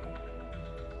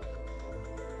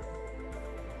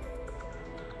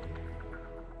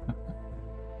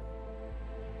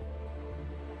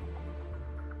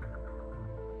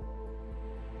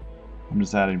 I'm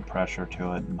just adding pressure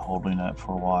to it and holding it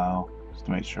for a while just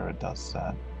to make sure it does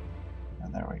set.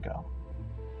 And there we go.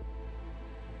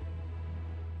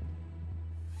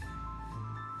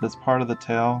 This part of the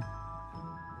tail,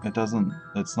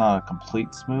 it's not a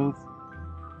complete smooth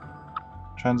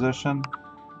transition,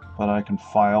 but I can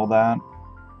file that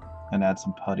and add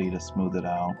some putty to smooth it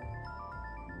out.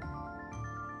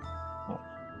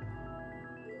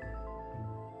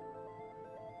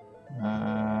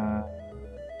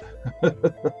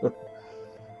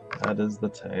 That is the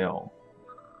tail.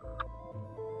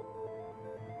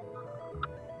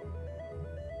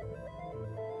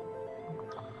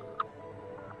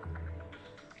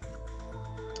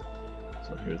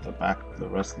 So here's the back, the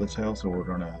rest of the tail. So we're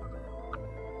gonna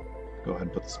go ahead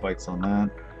and put the spikes on that.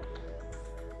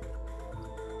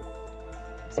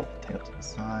 Set the tail to the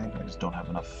side. I just don't have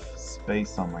enough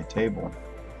space on my table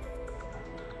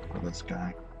for this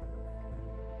guy.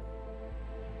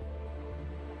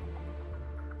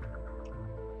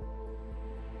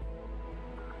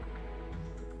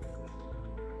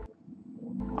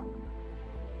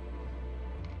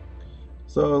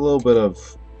 So a little bit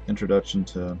of introduction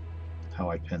to how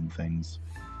I pin things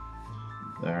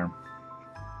there.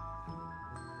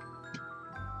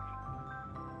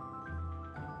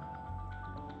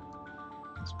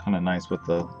 It's kind of nice with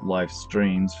the live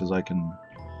streams because I can,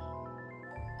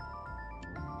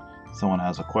 if someone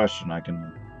has a question, I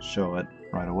can show it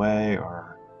right away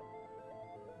or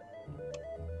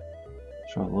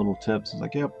show little tips. It's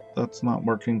like, yep, that's not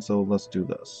working, so let's do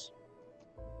this.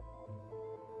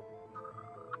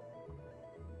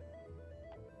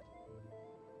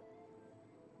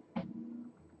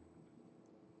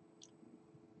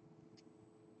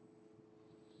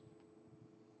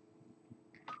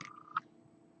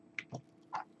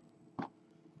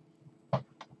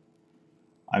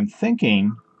 I'm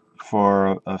thinking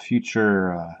for a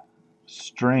future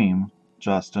stream,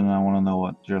 Justin, I want to know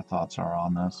what your thoughts are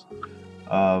on this,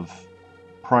 of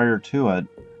prior to it,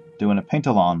 doing a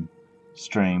paint-along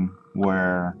stream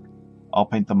where I'll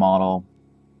paint the model,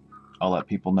 I'll let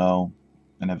people know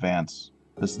in advance,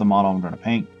 this is the model I'm going to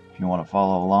paint. If you want to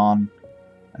follow along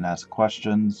and ask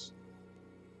questions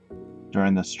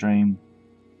during the stream,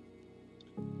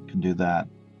 you can do that.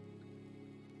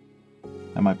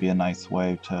 That might be a nice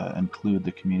way to include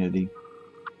the community.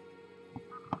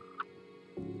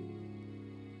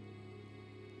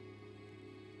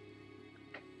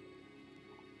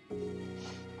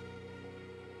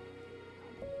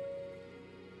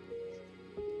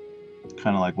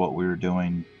 of like what we were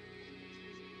doing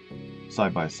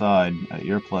side by side at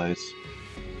your place.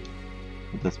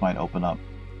 But this might open up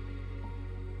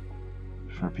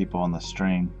for people on the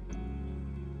stream.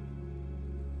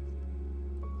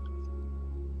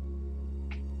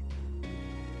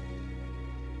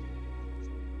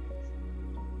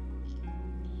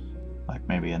 Like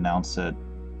maybe announce it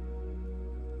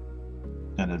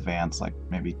in advance, like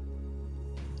maybe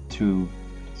 2 to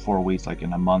 4 weeks, like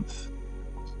in a month.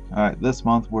 Alright, this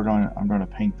month I'm going to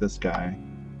paint this guy,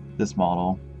 this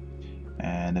model,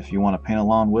 and if you want to paint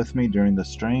along with me during the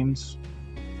streams,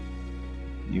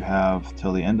 you have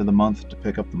till the end of the month to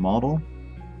pick up the model.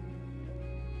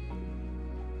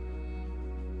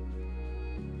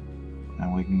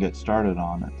 And we can get started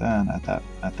on it then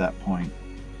at that point.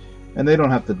 And they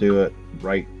don't have to do it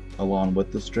right along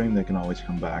with the stream. They can always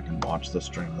come back and watch the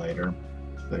stream later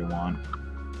if they want.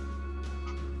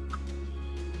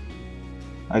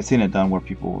 I've seen it done where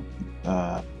people,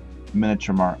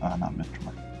 Miniature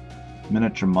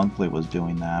Monthly was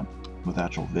doing that with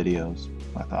actual videos.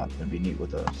 I thought it'd be neat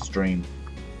with a stream,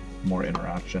 more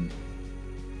interaction.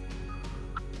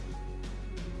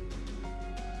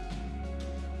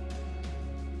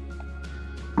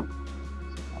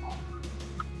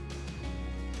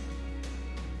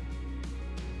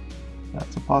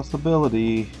 That's a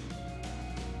possibility.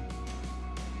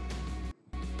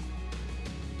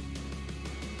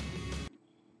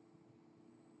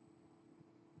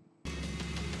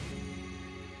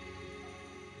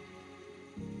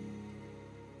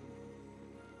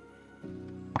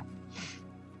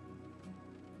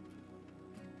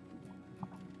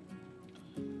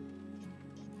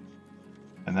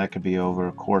 And that could be over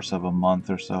a course of a month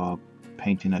or so,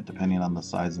 painting it depending on the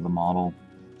size of the model.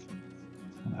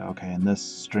 Okay, in this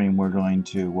stream we're going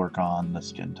to work on the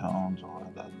skin tones or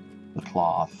the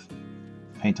cloth.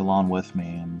 Paint along with me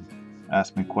and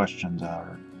ask me questions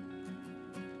or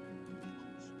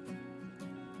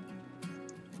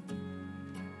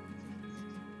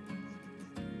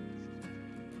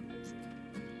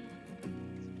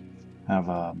have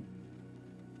a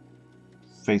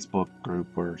Facebook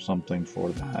group or something for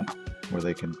that, where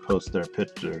they can post their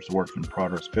pictures, work in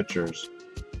progress pictures,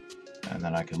 and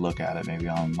then I could look at it maybe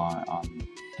on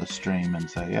the stream and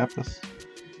say, yep,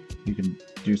 you can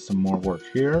do some more work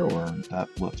here, or that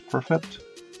looks perfect.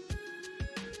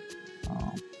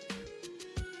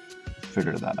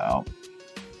 Figure that out.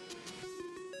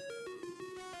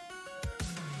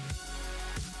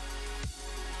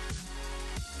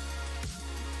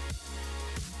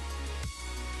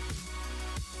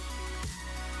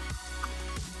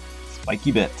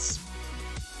 Spiky bits.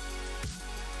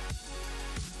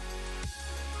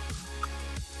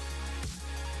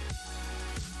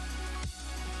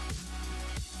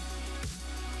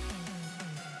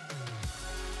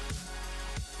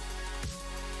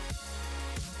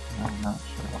 I'm not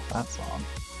sure what that's on.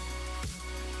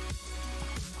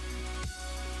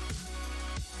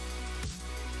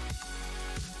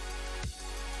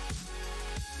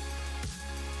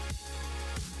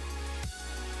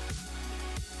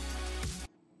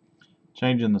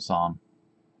 Changing the song.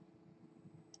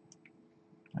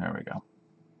 There we go.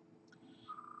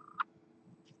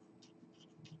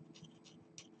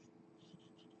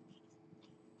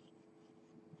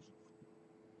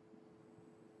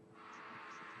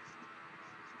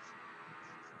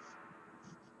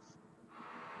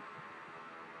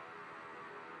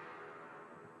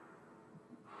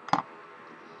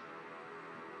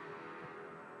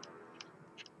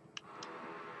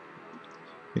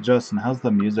 Hey Justin, how's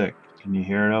the music? Can you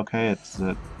hear it okay? It's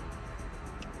at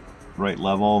right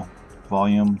level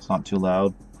volume, it's not too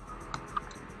loud.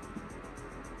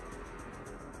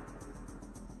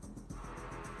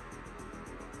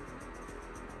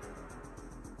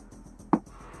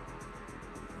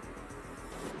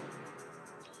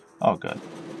 Oh, good.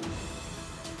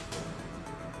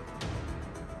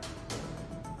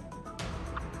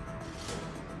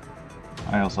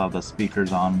 I also have the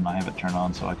speakers on, and I have it turned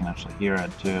on so I can actually hear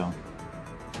it too.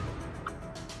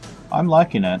 I'm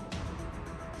liking it.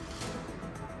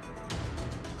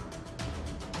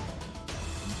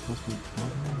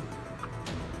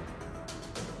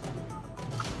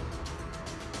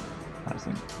 I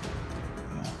think,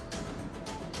 yeah.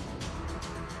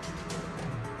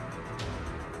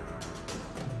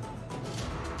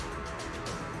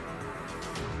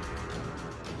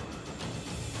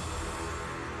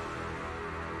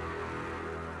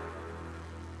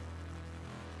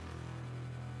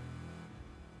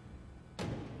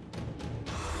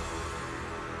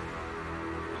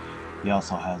 He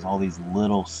also has all these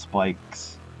little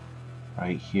spikes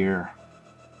right here.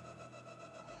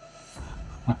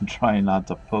 I'm trying not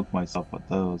to poke myself with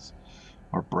those,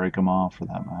 or break them off for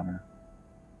that matter.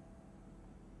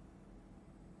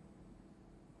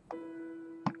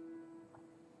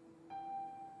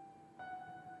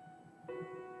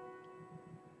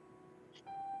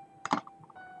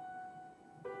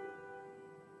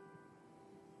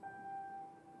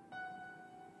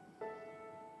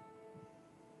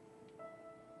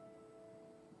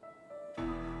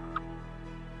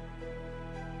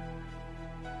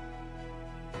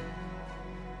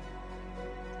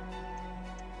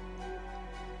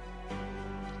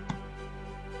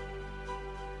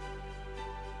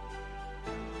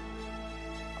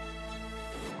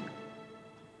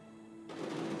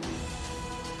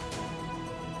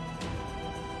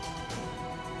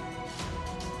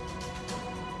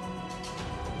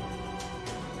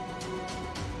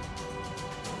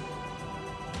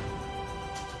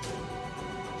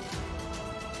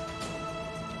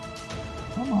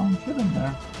 Come on, get in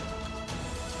there.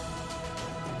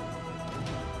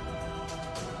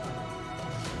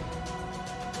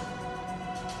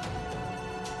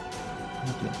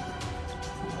 That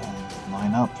didn't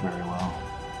line up very well.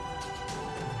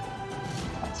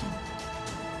 Got some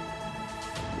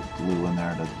glue in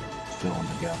there to fill in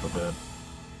the gap a bit.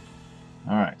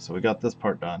 Alright, so we got this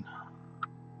part done.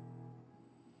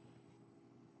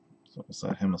 So we'll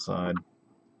set him aside.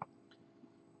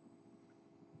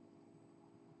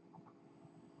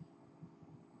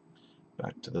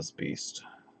 Back to this beast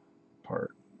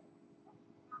part.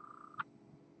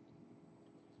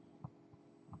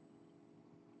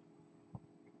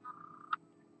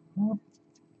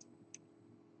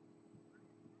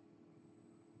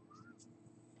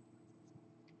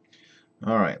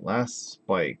 Alright, last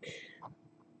spike.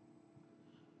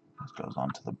 This goes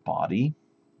onto the body.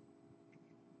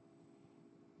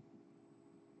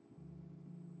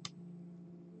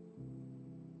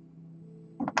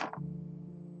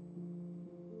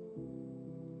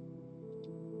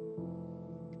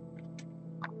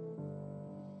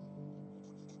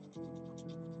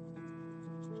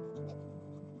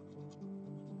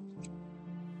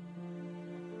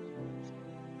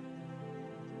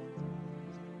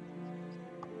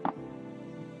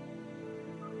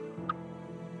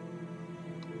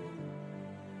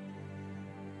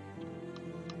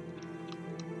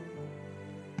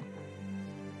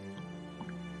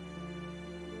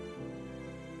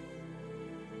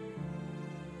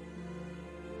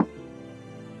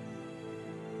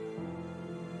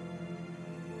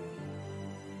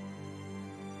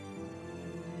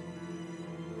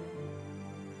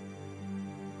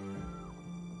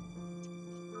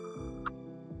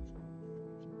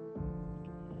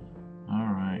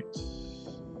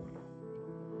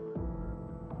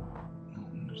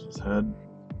 There's his head.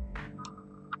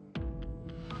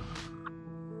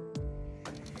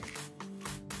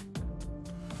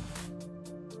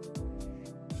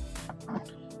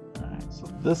 Alright, so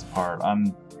this part, I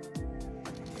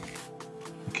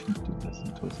can do this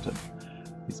and twist it.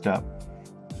 He's got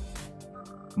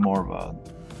more of a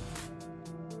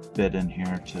bit in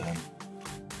here to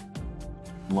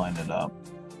line it up.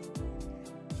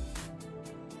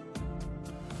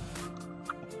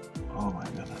 Oh my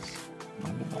goodness, look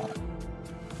at that.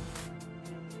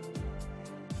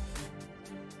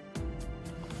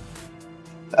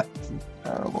 That's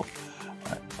terrible.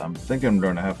 Alright, so I'm thinking I'm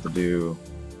going to have to do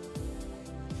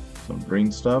some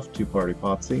green stuff, two-part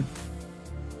epoxy,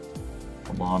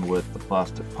 along with the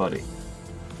plastic putty.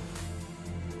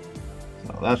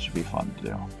 So that should be fun to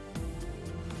do.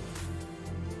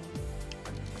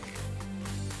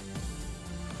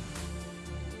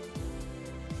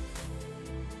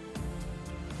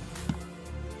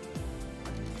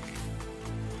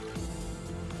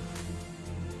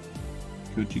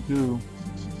 Coochie coo.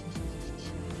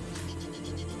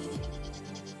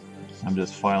 I'm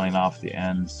just filing off the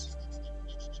ends,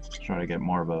 try to get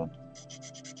more of a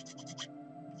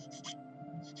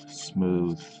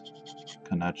smooth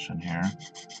connection here.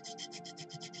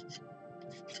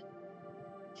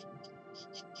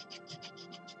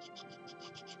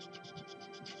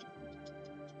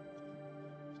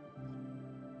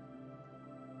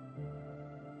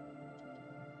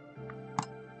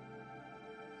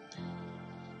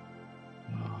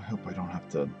 I hope I don't have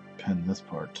to pin this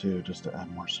part too, just to add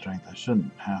more strength. I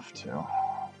shouldn't have to.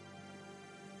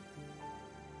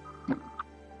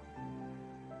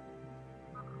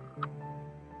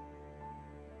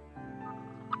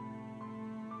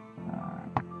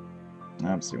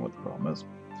 I'm seeing what the problem is.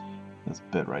 This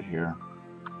bit right here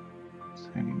is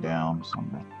hanging down, so I'm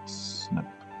going to snip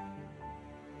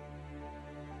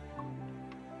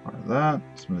part of that,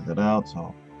 smooth it out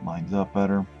so it lines up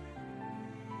better.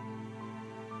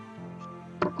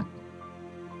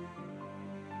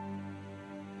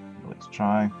 First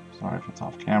try. Sorry if it's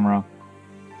off camera.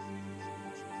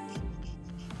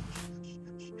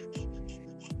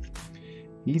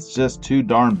 He's just too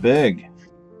darn big.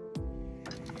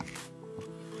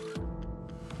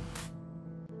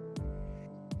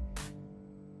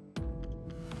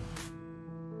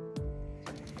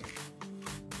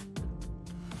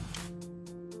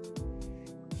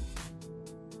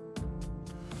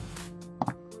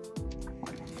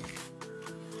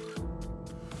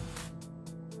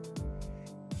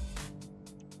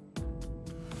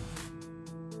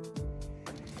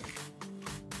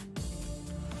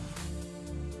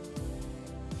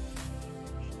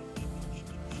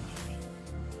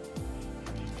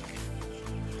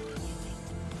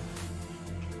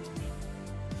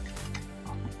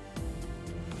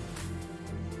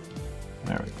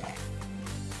 There we go.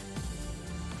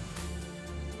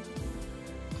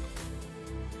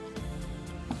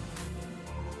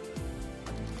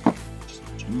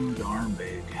 Just too darn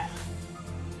big.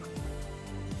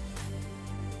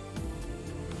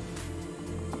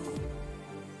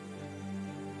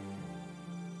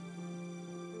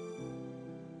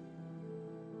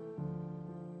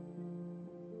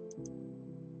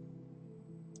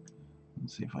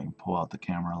 Let's see if I can pull out the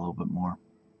camera a little bit more.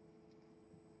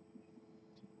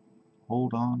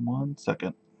 Hold on 1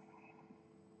 second.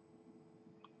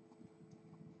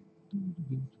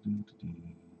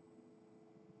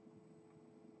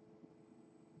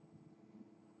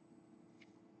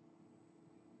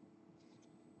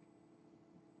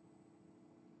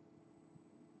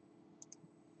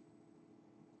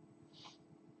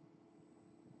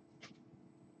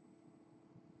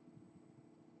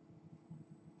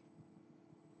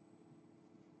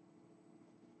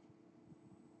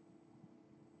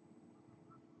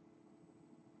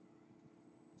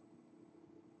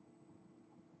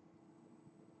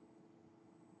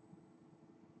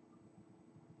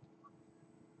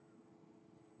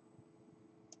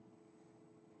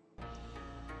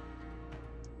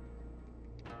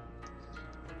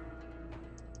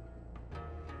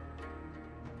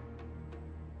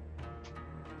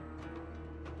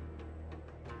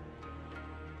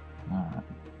 Alright.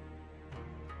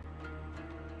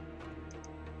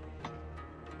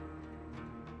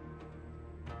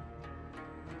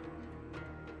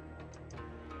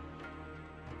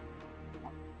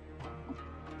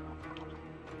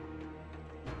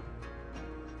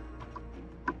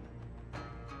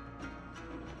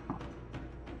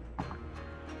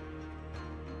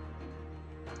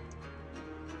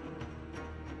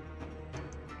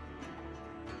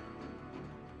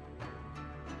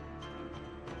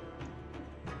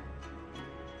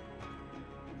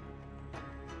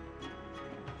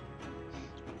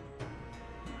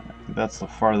 That's the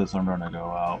farthest I'm going to go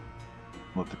out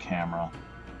with the camera.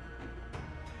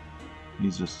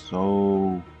 He's just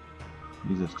too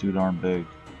darn big.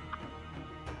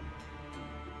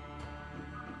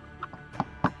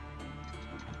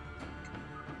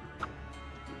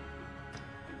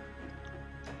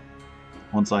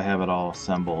 Once I have it all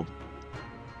assembled,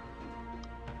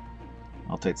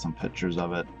 I'll take some pictures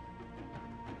of it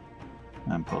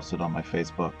and post it on my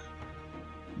Facebook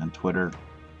and Twitter,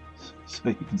 so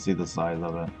you can see the size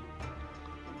of it.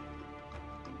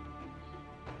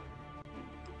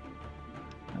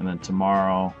 And then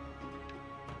tomorrow,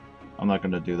 I'm not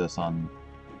going to do this on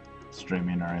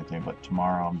streaming or anything, but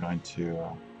tomorrow I'm going to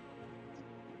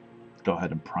go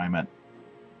ahead and prime it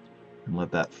and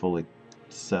let that fully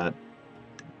set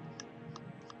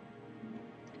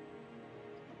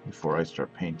before I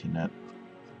start painting it.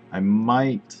 I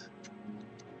might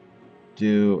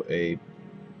do a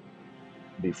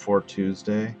before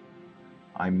Tuesday.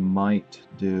 I might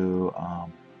do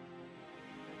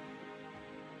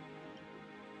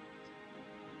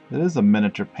it is a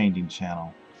miniature painting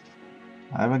channel.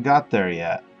 I haven't got there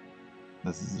yet.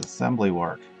 This is assembly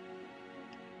work.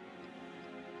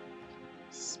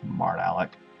 Smart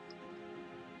Alec.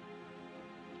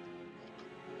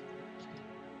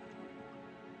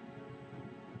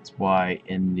 That's why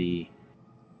in the...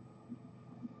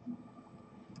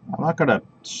 I'm not going to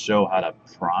show how to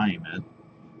prime it.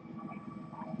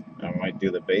 I might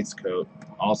do the base coat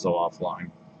also offline.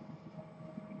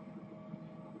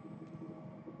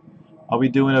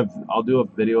 I'll do a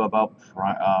video about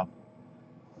how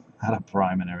to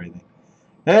prime and everything.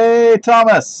 Hey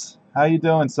Thomas, how you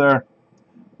doing, sir?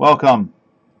 Welcome.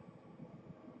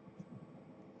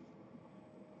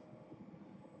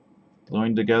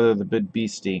 Gluing together the big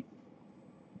beastie.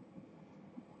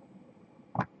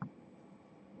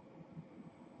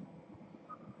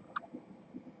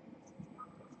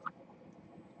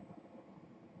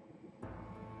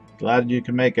 Glad you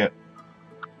can make it.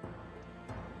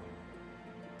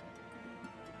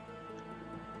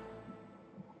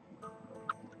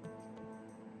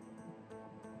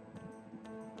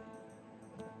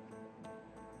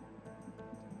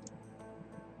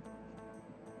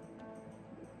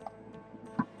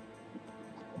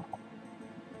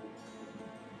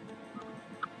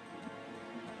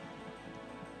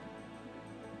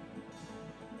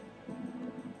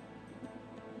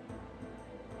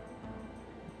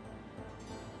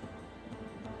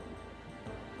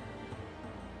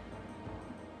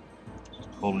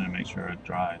 holding to make sure it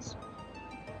dries.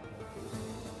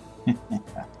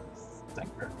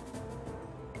 Stinker.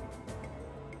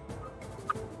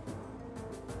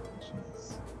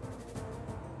 Jeez.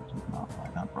 Did not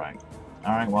line up right.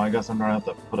 Alright, well I guess I'm gonna have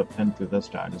to put a pin through this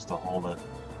guy just to hold it.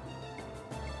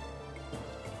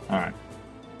 Alright.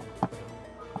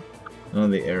 None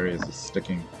of the areas is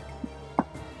sticking.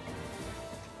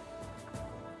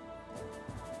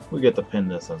 We get to pin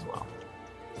this as well.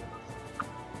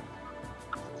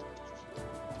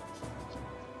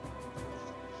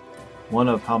 One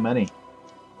of how many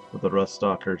with the rust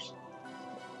stalkers?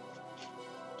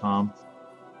 Tom?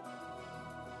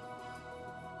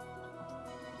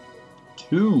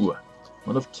 2.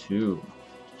 One of 2.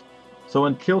 So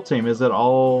in Kill Team, is it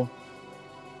all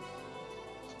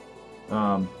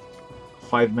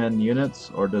 5-man units,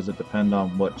 or does it depend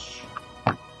on which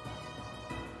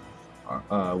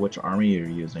army you're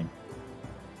using?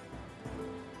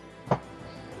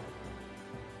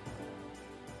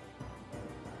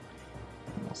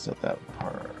 I'll set that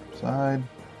part aside.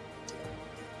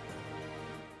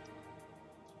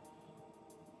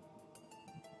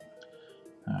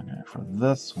 Okay, for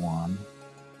this one,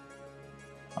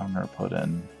 I'm going to put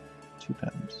in 2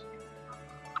 pins.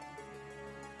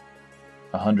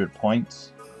 100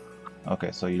 points.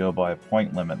 Okay, so you go by a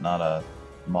point limit, not a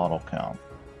model count.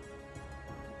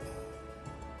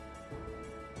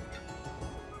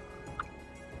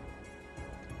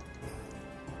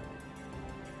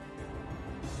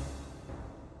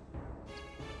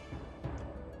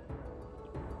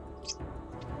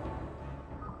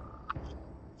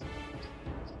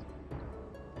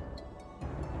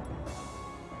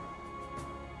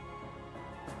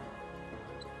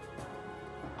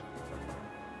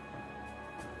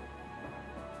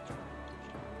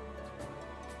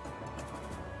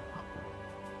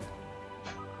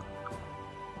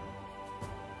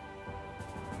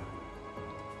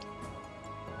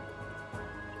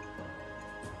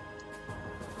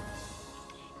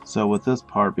 So with this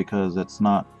part, because it's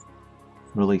not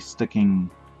really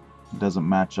sticking, it doesn't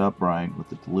match up right with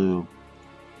the glue,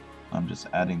 I'm just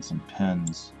adding some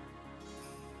pins.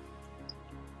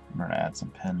 I'm going to add some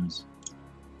pins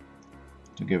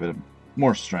to give it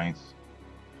more strength,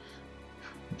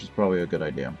 which is probably a good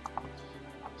idea.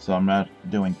 So I'm not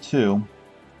doing 2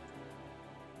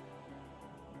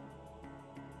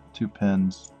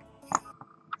 pins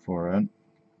for it.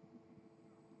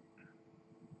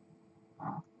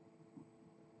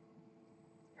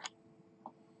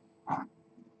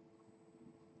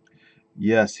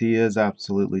 Yes, he is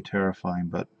absolutely terrifying,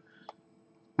 but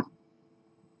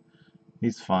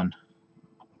he's fun.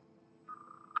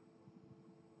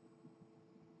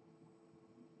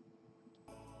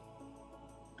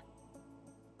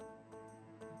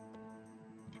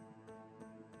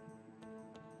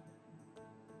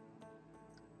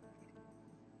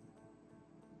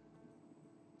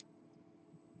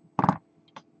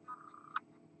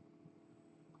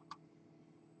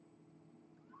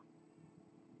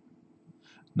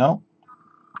 No?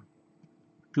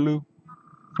 Glue.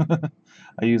 I'm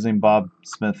using Bob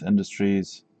Smith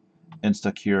Industries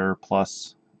Instacure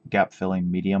Plus Gap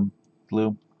Filling Medium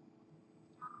glue.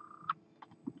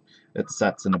 It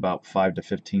sets in about 5 to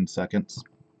 15 seconds.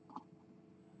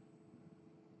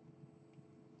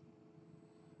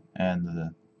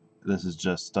 And this is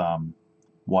just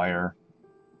wire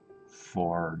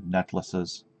for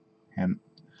necklaces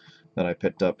that I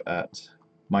picked up at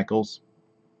Michael's.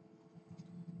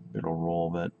 It'll roll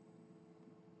of it.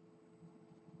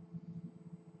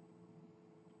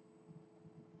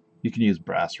 You can use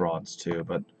brass rods too,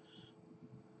 but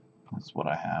that's what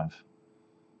I have.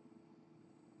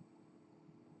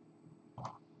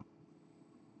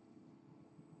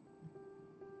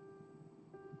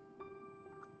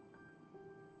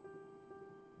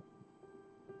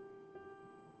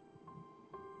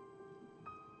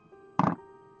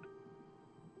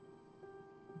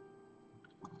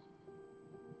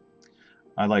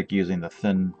 I like using the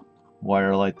thin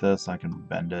wire like this. I can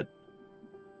bend it.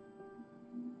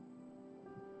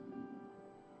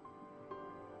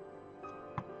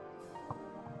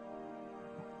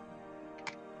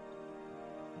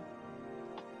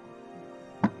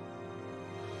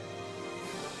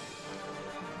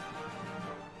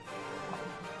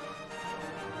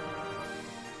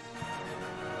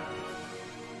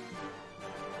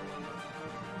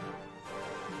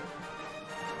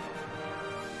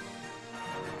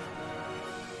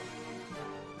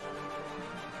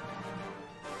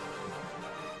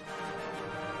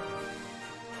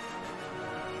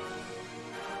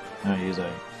 I use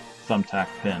a thumbtack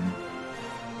pin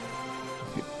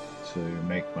to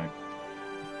make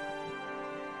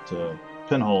to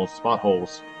pinholes, spot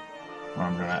holes, where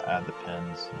I'm gonna add the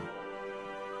pins.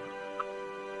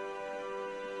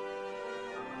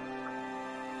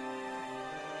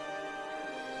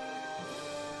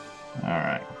 All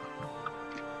right.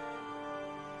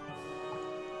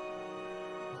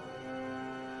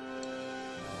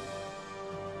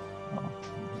 Oh,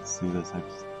 let's see this. I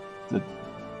just did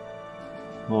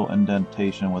a little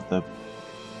indentation with the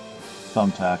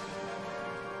thumbtack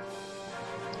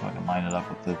so I can line it up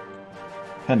with the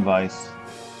pin vise.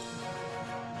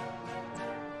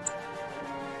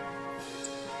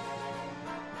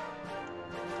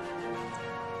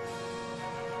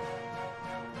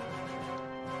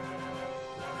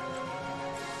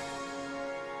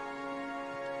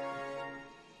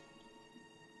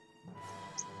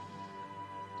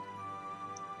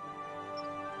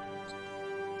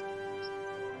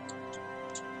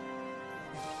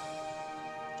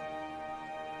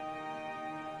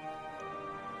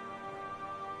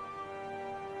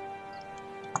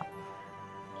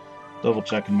 Double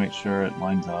check and make sure it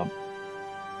lines up.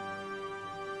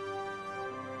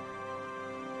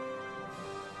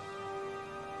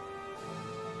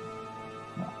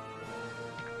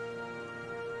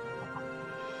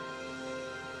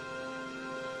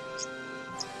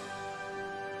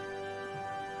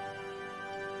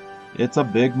 It's a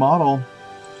big model.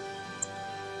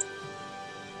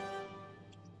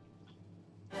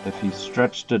 If he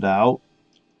stretched it out,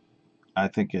 I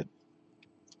think it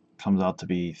comes out to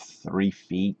be 3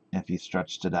 feet if he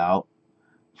stretched it out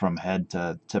from head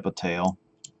to tip of tail.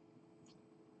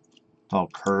 It's all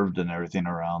curved and everything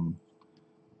around.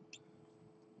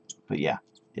 But yeah,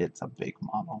 it's a big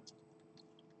model.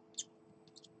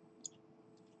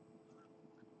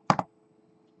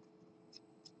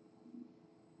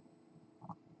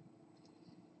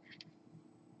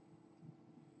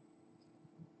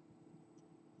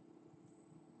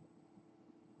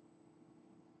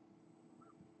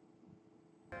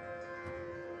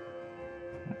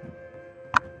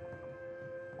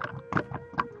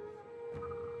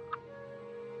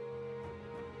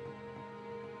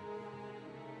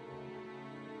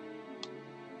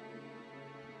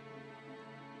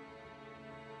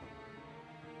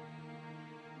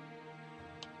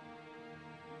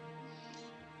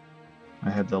 I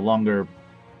had the longer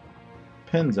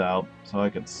pins out so I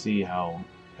could see how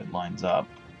it lines up.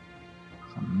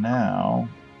 So now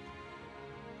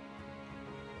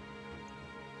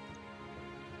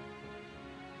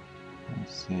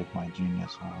let's see if my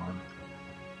genius will work.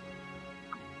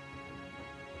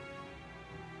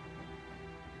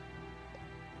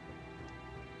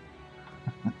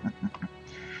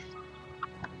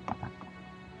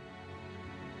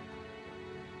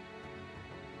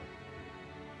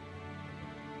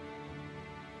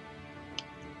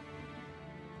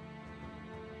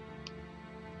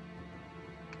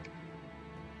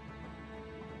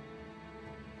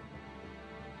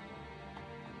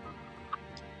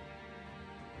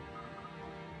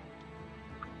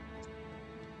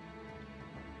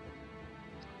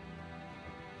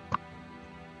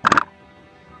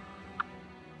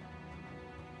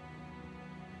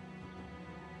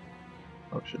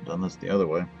 I should have done this the other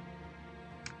way.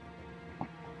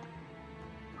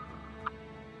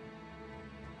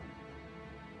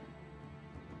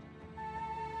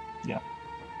 Yeah.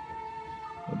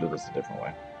 We'll do this a different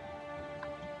way.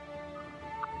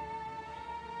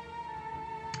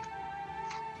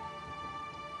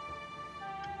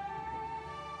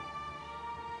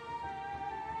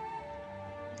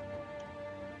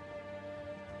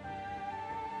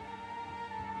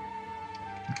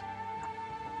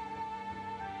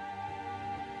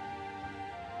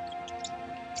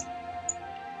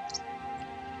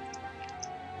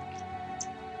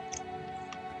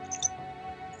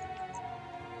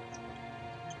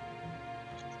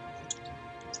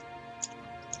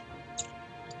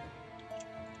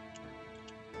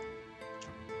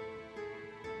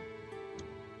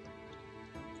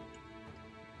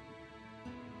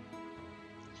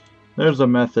 There's a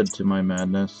method to my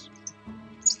madness.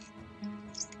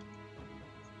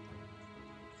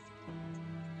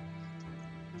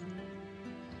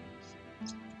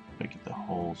 Make it the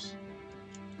holes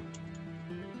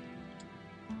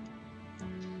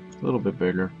a little bit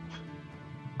bigger.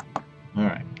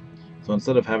 Alright, so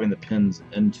instead of having the pins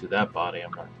into that body,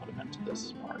 I'm going to put them into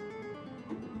this part.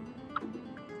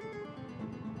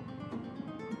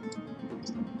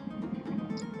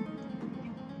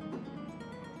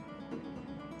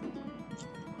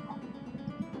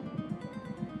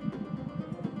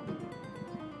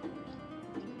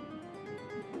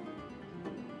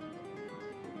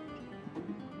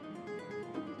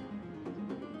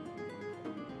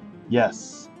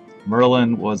 Yes,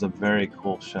 Merlin was a very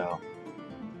cool show.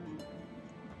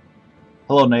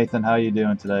 Hello, Nathan. How are you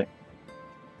doing today?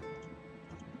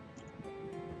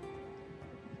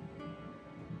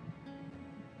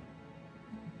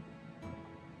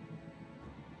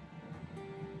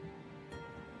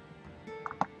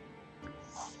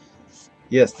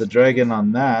 Yes, the dragon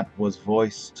on that was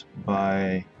voiced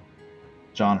by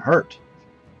John Hurt.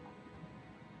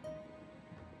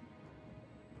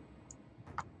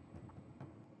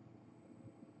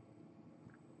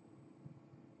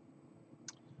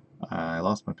 I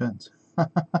lost my pins.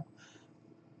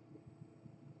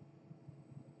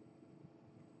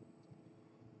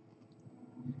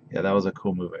 Yeah, that was a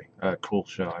cool movie, a cool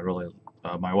show. I really,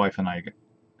 my wife and I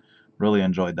really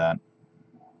enjoyed that.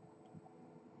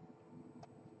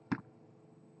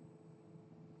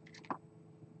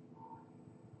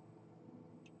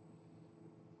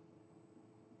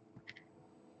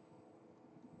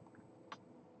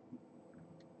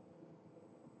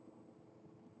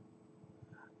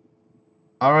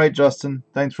 All right, Justin.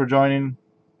 Thanks for joining.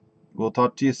 We'll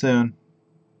talk to you soon.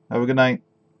 Have a good night.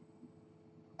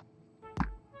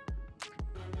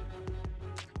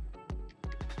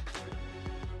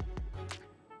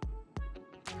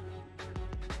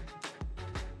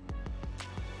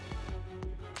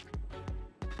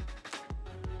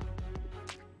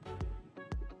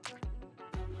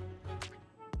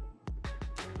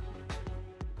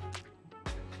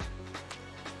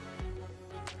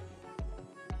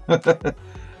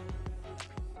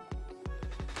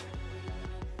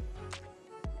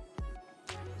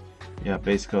 Yeah,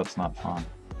 base coat's not fun.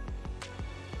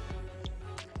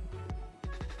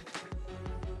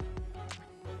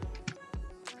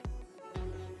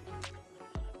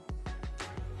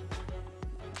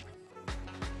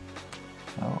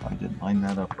 Oh, I didn't line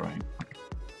that up right.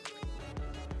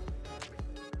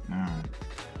 Alright.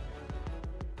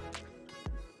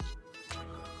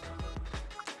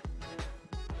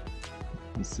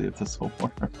 Let's see if this will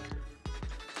work.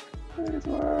 Please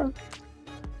work.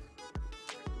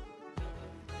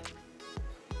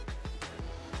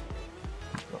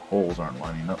 The holes aren't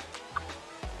lining up.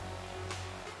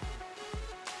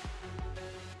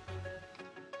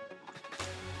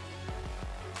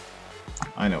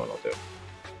 I know what I'll do.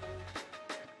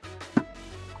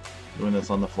 Doing this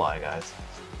on the fly, guys.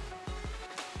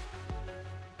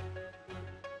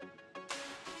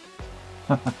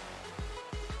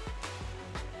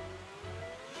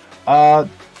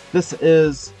 This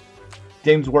is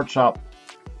Games Workshop.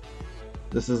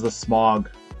 This is the Smaug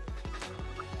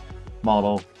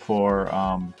model for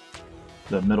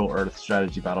the Middle-earth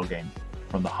strategy battle game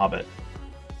from The Hobbit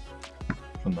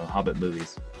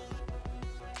movies.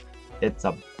 It's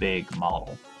a big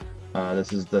model.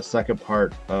 This is the second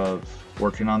part of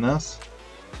working on this.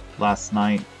 Last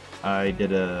night I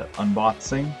did a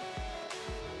unboxing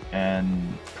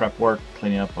and prep work,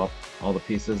 cleaning up all the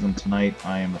pieces, and tonight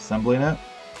I am assembling it.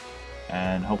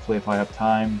 And hopefully, if I have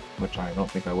time, which I don't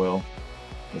think I will,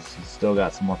 because he's still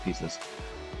got some more pieces,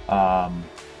 I'll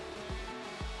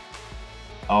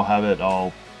have it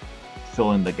all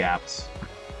fill in the gaps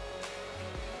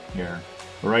here.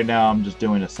 But right now I'm just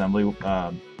doing assembly,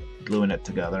 gluing it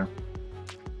together.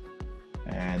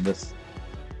 And this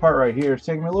part right here is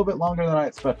taking me a little bit longer than I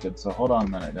expected, so hold on a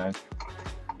minute, guys.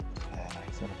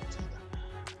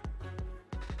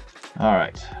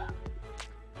 Alright.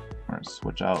 We're going to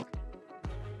switch out.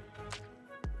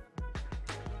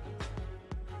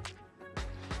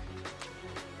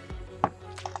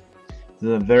 This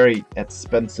is a very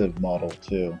expensive model,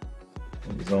 too.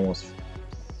 It was almost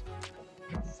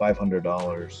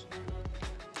 $500.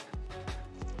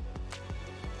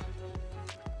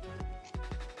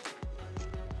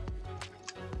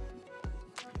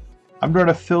 I'm going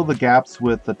to fill the gaps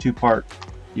with the two-part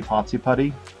epoxy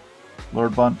putty,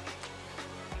 Lord Bunch.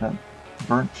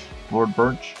 Lord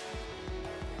Birch.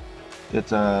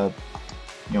 It's a,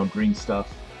 green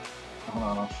stuff. Hold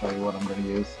on, I'll show you what I'm going to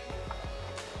use.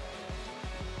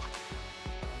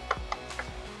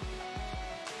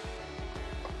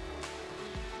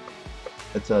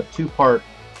 It's a two-part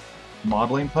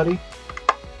modeling putty.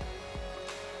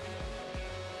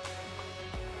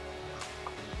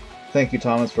 Thank you,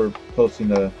 Thomas, for posting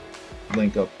the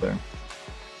link up there.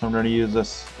 So I'm going to use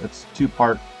this. It's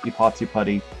two-part epoxy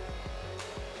putty.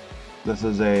 This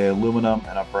is a aluminum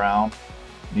and a brown.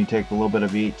 And you take a little bit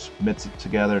of each, mix it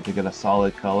together to get a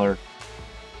solid color,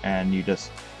 and you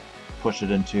just push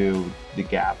it into the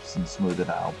gaps and smooth it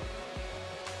out.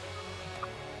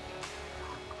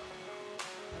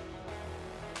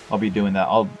 I'll be doing that.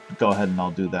 I'll go ahead and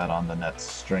I'll do that on the next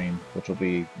stream, which will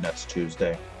be next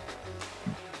Tuesday.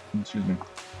 Excuse me.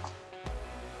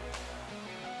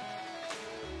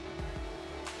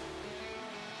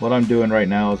 What I'm doing right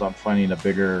now is I'm finding a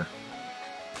bigger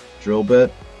drill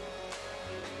bit.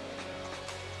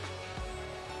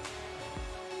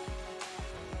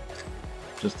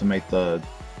 Just to make the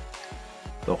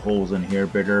holes in here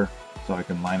bigger so I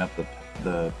can line up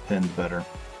the pins better.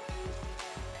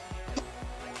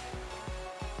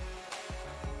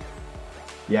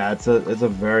 Yeah, it's a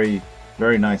very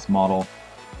nice model.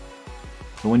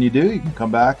 So when you do, you can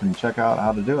come back and check out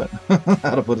how to do it,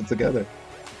 how to put it together.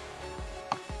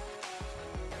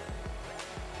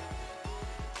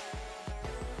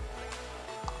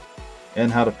 And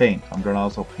how to paint. I'm gonna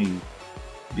also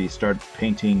start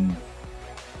painting.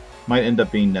 Might end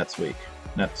up being next week.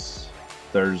 Next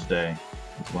Thursday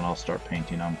is when I'll start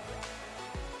painting them.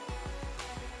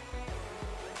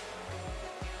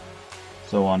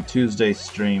 So on Tuesday's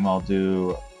stream, I'll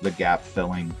do the gap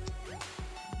filling.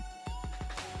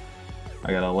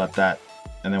 I gotta let that,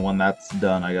 and then when that's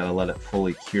done, I gotta let it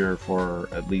fully cure for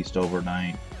at least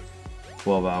overnight,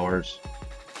 12 hours.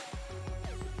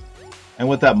 And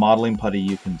with that modeling putty,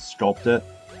 you can sculpt it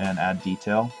and add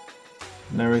detail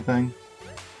and everything.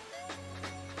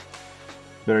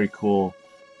 Very cool.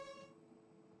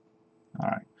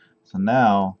 Alright, so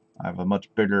now I have a much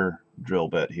bigger drill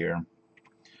bit here.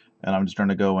 And I'm just trying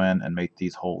to go in and make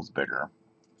these holes bigger.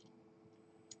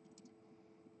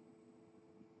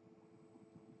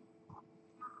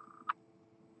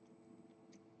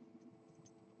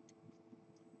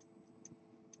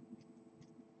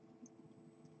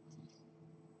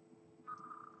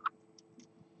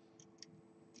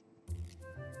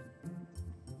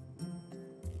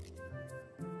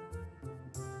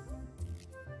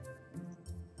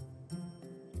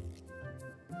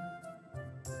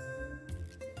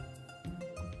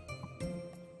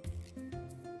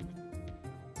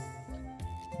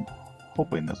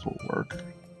 Hoping this will work.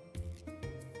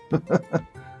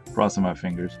 Crossing my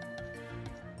fingers.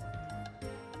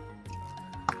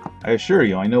 I assure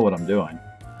you, I know what I'm doing.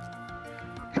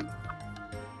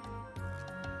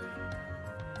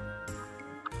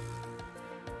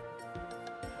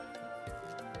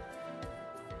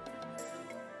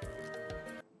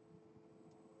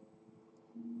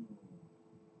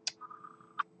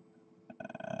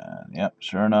 And yep,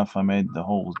 sure enough, I made the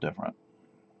holes different.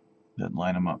 Didn't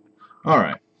line them up.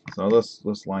 Alright, so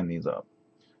let's line these up.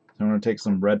 So I'm going to take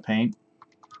some red paint,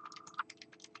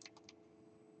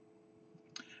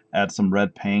 add some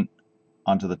red paint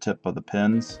onto the tip of the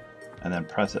pins, and then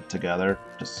press it together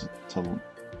just to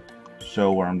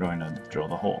show where I'm going to drill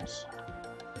the holes.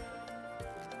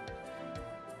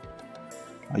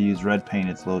 I use red paint,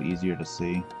 it's a little easier to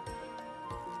see.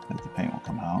 I think the paint will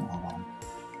come out. Hold on.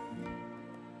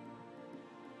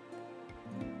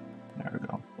 There we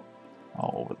go.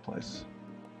 All over the place.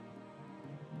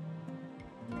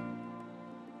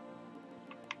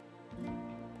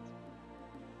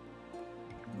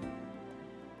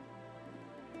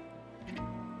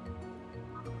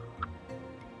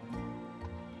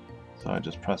 So I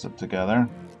just press it together.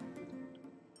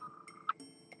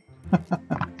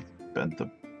 Bent the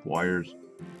wires.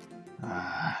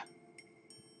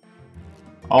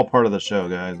 All part of the show,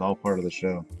 guys. All part of the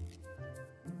show.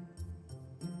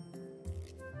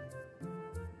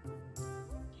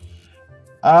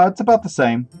 It's about the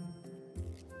same.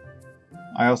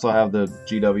 I also have the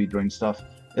GW Green stuff.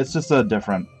 It's just a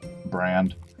different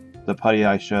brand. The putty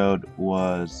I showed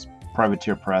was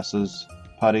Privateer Press's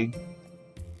putty.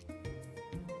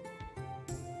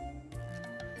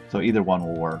 So either one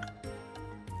will work.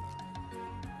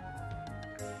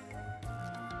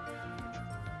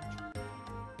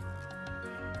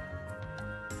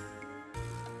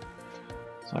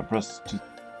 So I press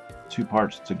two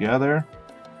parts together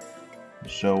to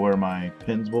show where my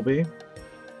pins will be.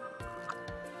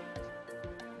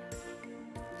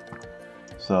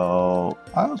 So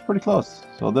I was pretty close.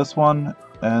 So this one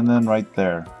and then right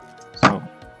there. So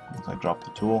once I drop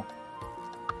the tool,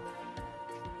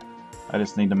 I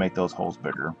just need to make those holes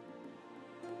bigger.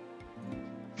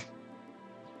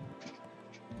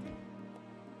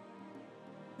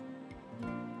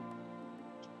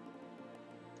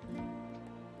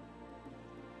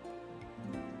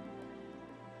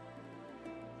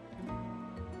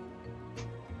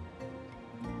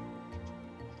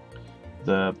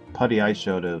 The putty I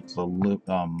showed, it's a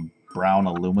brown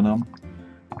aluminum.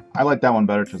 I like that one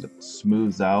better because it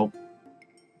smooths out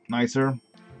nicer.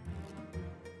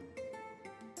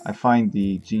 I find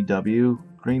the GW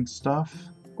green stuff,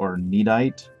 or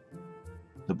Neatite,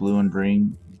 the blue and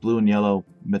green, blue and yellow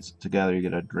mixed together, you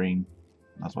get a green.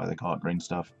 That's why they call it green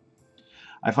stuff.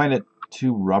 I find it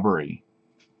too rubbery,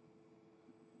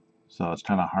 so it's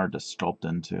kind of hard to sculpt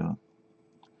into.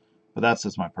 But that's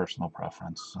just my personal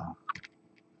preference. So.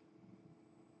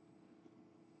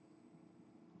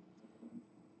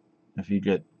 If you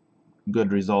get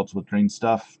good results with green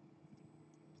stuff,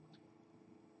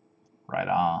 right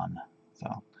on.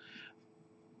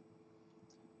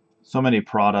 So many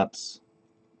products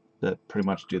that pretty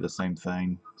much do the same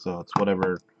thing. So it's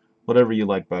whatever you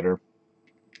like better,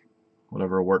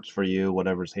 whatever works for you,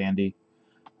 whatever's handy.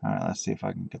 All right, let's see if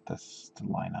I can get this to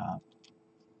line up.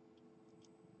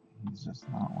 He's just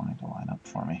not wanting to line up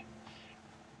for me.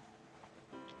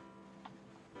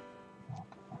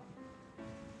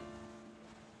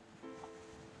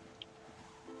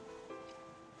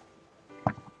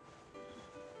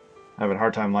 I have a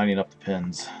hard time lining up the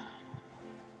pins.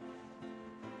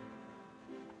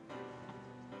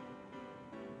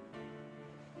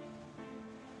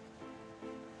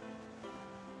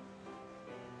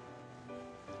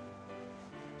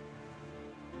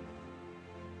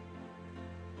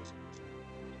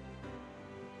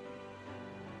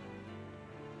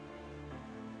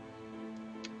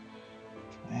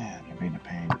 Man, you're being a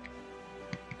pain.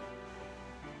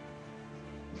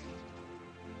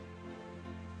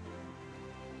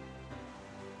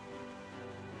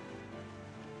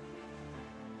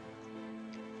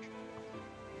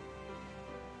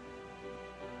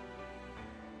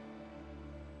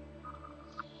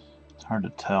 It's hard to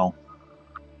tell.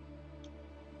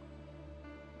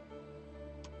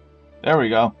 There we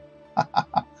go.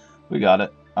 We got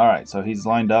it. Alright, so he's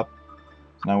lined up.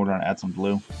 So now we're going to add some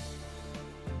glue.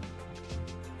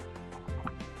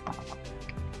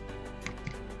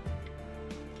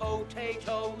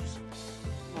 Potatoes.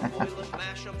 Boil them,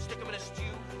 mash them, stick them in a stew.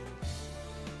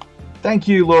 Thank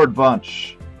you, Lord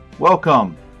Bunch.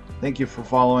 Welcome. Thank you for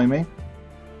following me.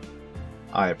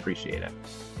 I appreciate it.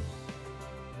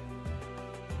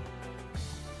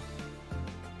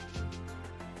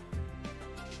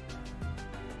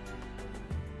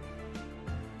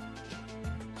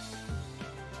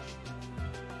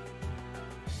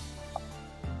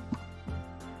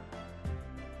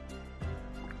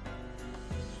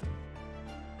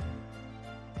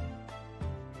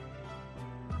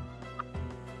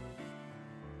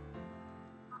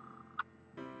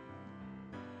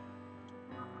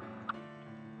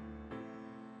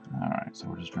 Alright, so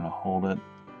we're just going to hold it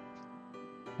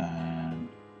and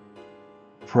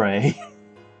pray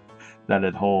that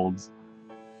it holds.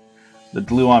 The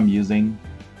glue I'm using,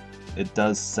 it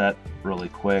does set really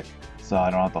quick, so I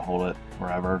don't have to hold it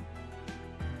forever.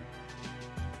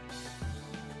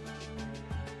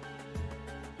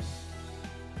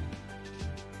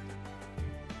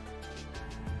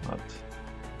 But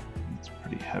it's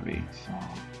pretty heavy, so...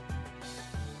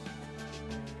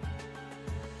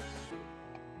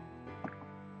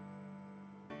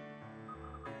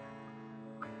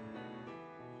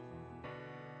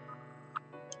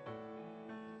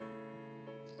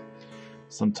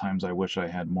 Sometimes I wish I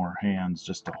had more hands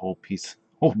just to hold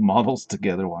models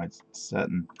together while it's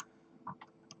setting.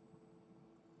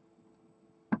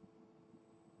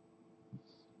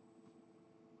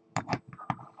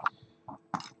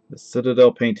 The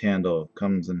Citadel paint handle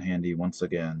comes in handy once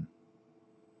again.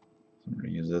 So I'm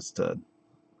going to use this to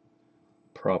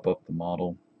prop up the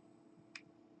model.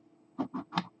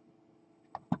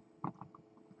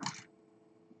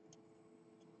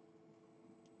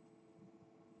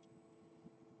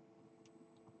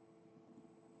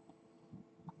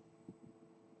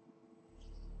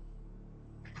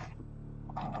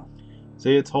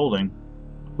 See, it's holding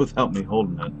without me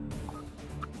holding it.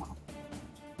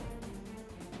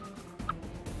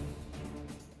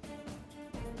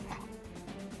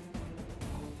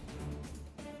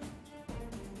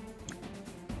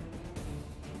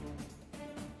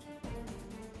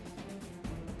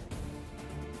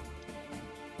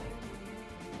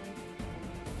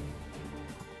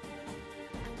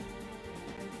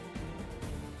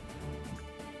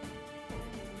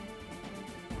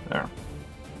 There.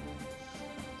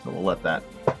 So we'll let that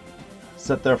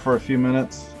sit there for a few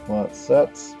minutes while it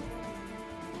sets.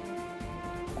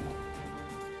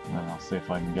 And then I'll see if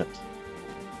I can get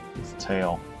his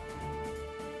tail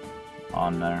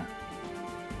on there.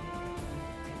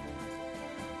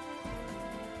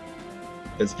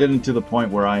 It's getting to the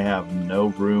point where I have no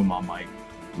room on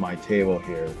my table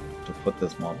here to put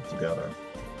this model together.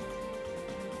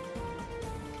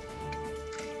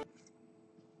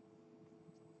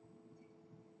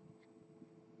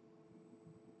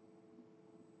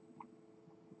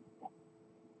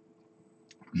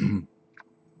 Did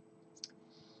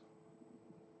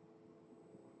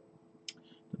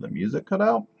the music cut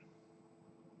out?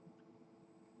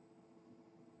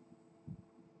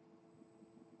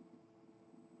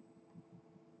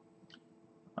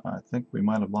 I think we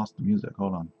might have lost the music.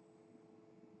 Hold on.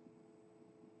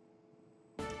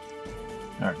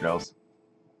 There it goes.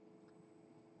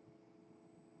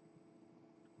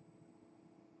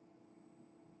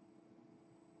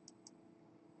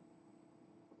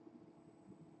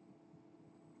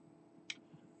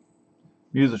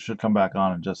 Music should come back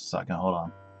on in just a second. Hold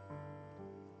on.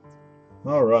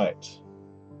 All right.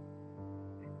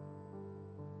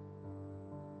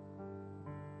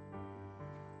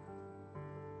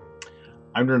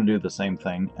 I'm going to do the same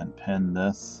thing and pin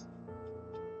this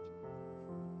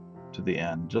to the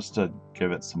end just to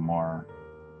give it some more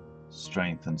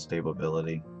strength and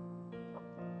stability.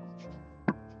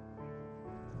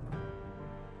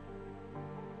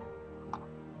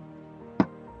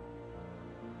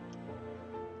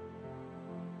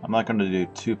 I'm not going to do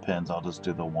 2 pins, I'll just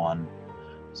do the 1.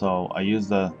 So I use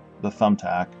the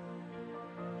thumbtack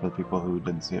for the people who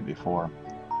didn't see it before.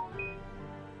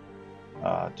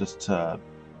 Just to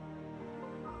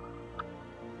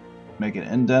make an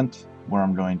indent where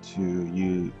I'm going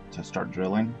to start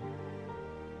drilling,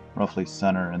 roughly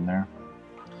center in there.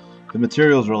 The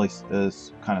material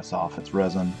is kind of soft. It's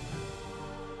resin.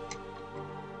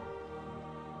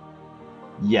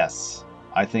 Yes,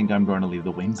 I think I'm going to leave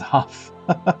the wings off.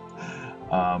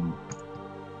 I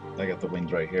got the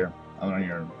wings right here. I'm going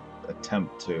to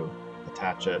attempt to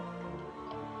attach it.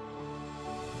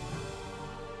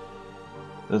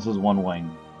 This is one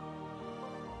wing.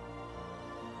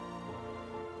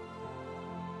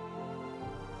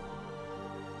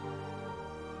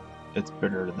 It's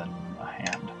bigger than a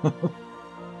hand.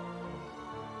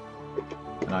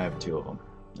 And I have 2 of them.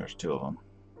 There's 2 of them.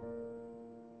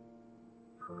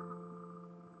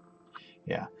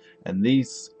 Yeah, and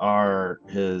these are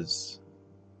his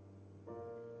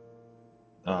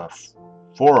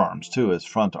forearms too, his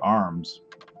front arms.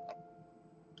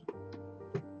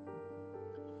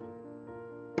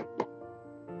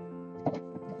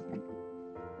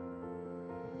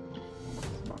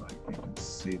 You can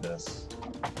see this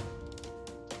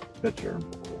picture.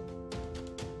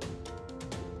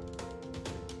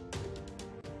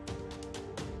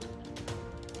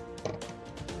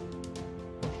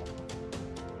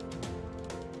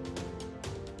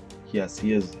 Yes,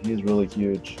 he is really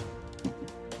huge.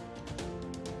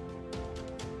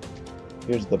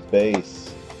 Here's the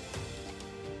base.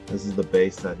 This is the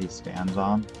base that he stands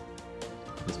on.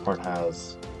 This part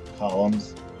has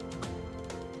columns.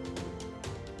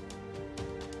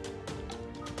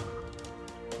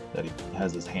 That he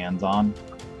has his hands on.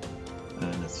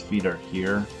 And then his feet are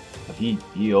here. But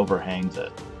he overhangs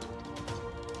it.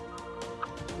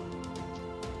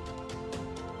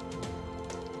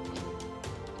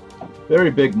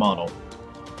 Very big model.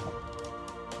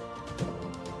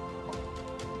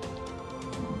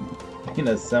 In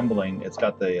assembling, it's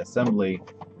got the assembly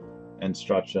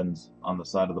instructions on the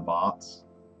side of the box.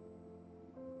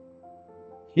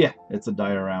 Yeah, it's a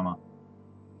diorama.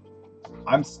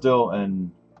 I'm still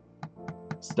in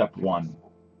step 1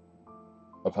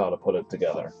 of how to put it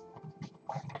together.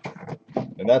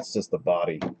 And that's just the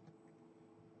body.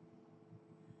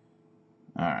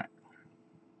 Alright.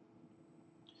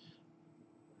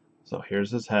 So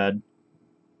here's his head.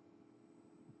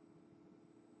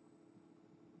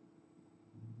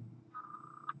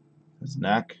 His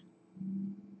neck.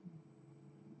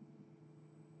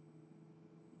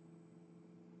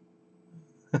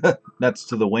 That's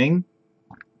to the wing.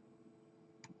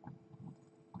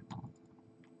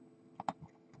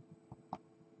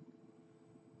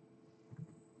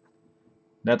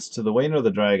 That's to the wing of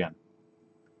the dragon.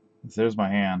 There's my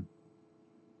hand.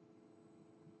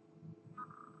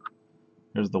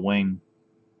 Here's the wing.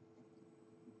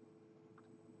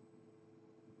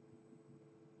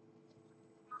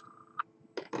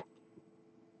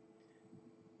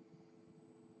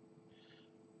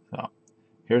 So,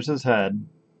 here's his head.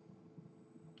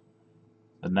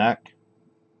 The neck.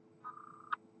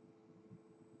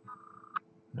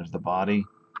 There's the body,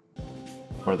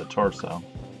 or the torso.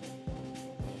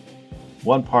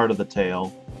 One part of the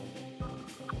tail.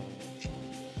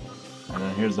 And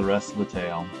then here's the rest of the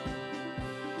tail.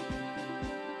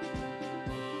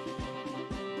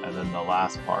 And then the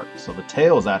last part. So the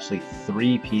tail is actually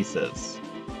 3 pieces.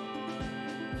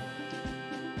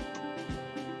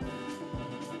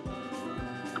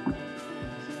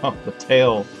 Oh, the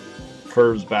tail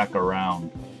curves back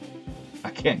around. I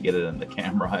can't get it in the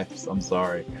camera. I'm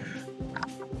sorry.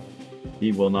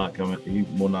 He will not come. He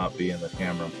will not be in the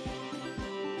camera.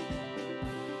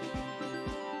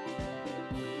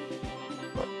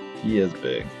 But he is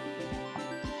big.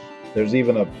 There's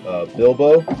even a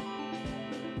Bilbo.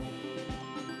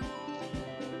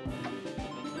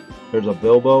 There's a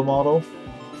Bilbo model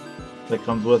that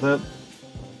comes with it.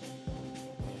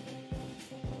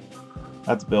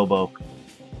 That's Bilbo.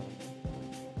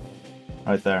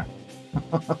 Right there.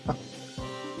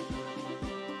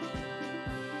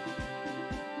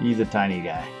 He's a tiny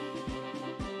guy.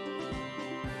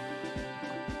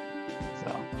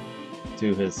 So,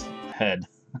 to his head.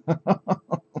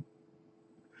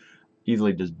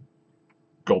 Easily just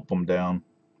gulp him down.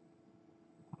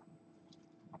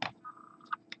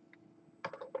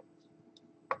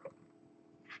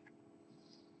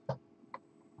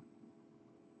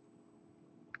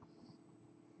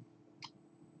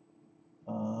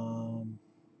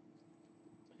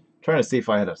 Trying to see if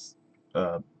I had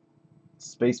a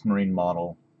Space Marine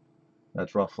model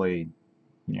that's roughly,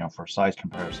 for size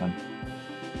comparison.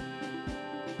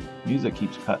 Music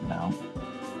keeps cutting out.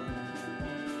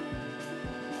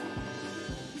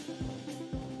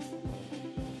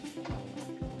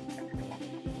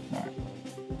 Alright.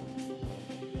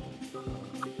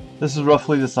 This is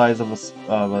roughly the size of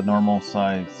a normal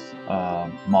size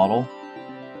model.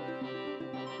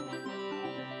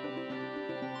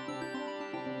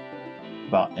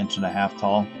 About 1.5 inches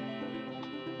tall.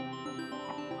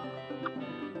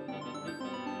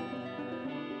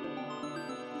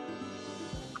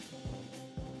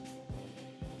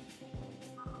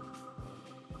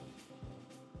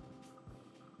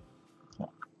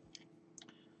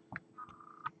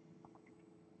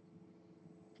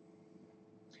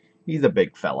 He's a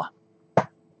big fella. All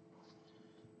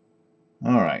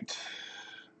right.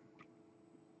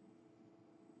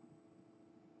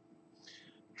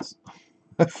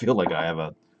 I feel like I have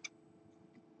a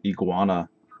iguana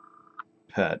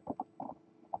pet.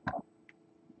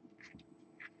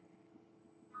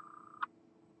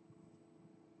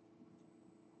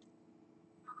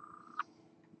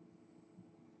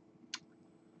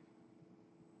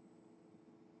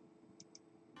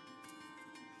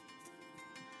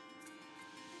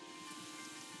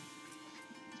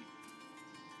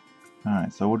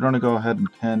 Alright, so we're going to go ahead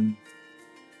and pin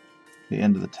the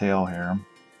end of the tail here.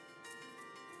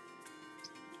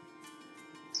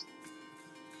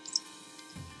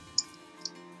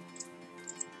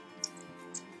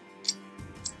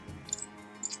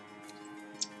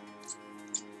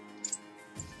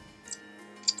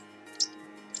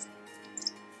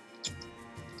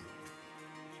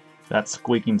 That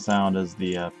squeaking sound is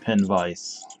the pin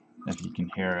vise, if you can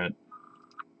hear it.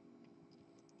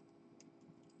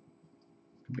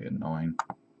 Could be annoying.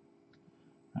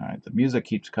 Alright, the music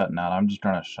keeps cutting out. I'm just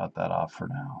trying to shut that off for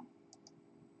now.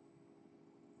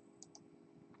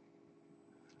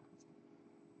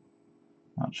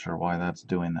 Not sure why that's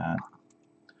doing that.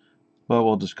 But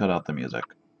we'll just cut out the music.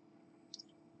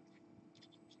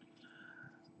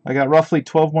 I got roughly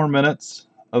 12 more minutes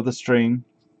of the string.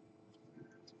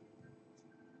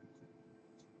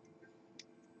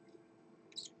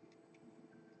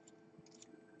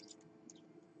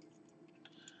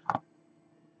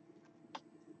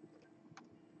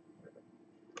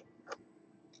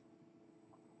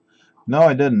 No,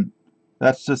 I didn't.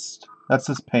 That's just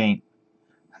paint.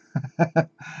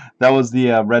 That was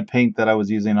the red paint that I was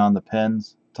using on the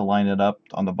pins to line it up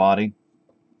on the body.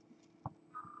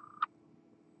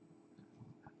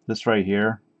 This right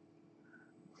here,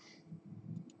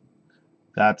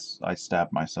 I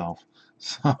stabbed myself.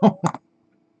 So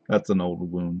that's an old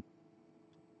wound.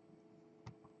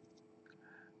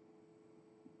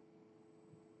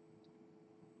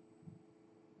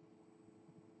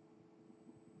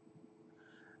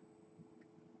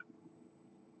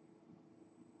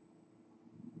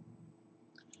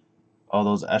 Oh,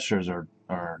 those Eschers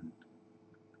are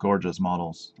gorgeous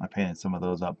models. I painted some of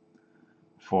those up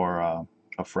for a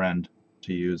friend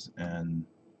to use at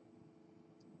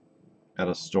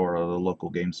a store, at a local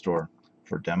game store,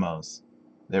 for demos.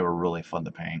 They were really fun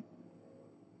to paint.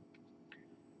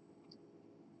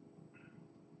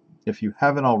 If you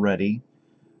haven't already,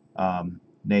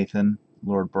 Nathan,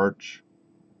 Lord Birch,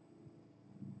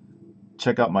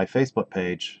 check out my Facebook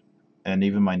page and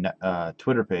even my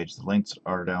Twitter page. The links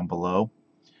are down below,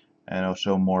 and it'll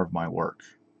show more of my work.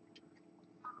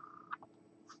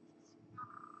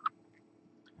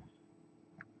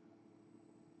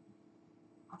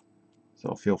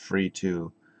 So feel free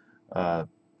to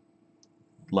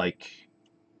like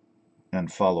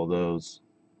and follow those.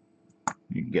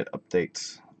 You can get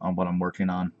updates on what I'm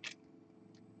working on.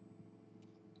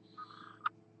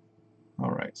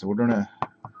 Alright, so we're gonna,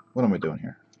 what am I doing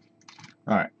here?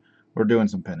 Alright, we're doing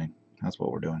some pinning. That's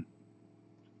what we're doing.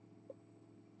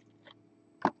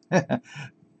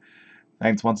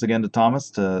 Thanks once again to Thomas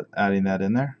to adding that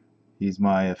in there. He's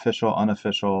my official,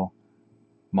 unofficial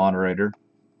moderator.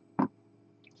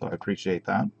 So I appreciate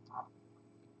that.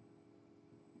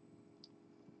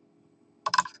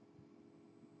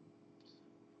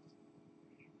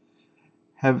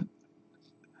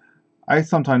 I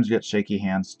sometimes get shaky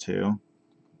hands too.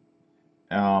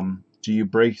 Do you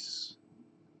brace?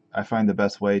 I find the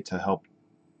best way to help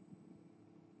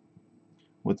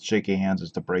with shaky hands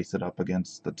is to brace it up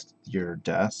against your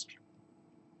desk.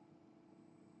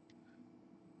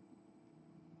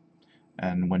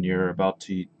 And when you're about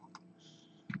to,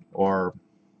 or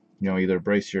either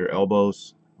brace your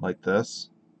elbows like this,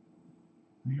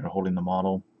 you're holding the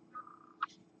model,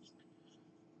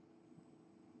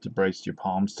 to brace your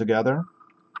palms together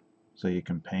so you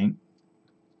can paint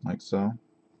like so.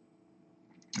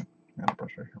 I got a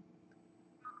brush right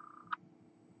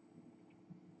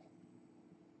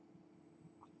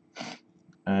here.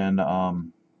 And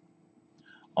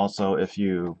also, if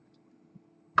you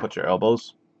put your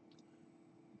elbows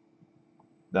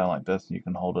down like this, you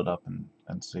can hold it up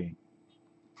and see.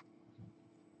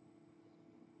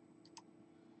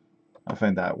 I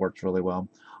find that works really well.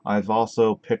 I've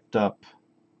also picked up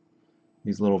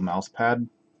these little mouse pad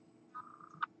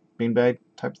beanbag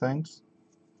type things,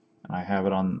 and I have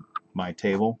it on my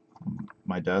table,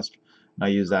 my desk, and I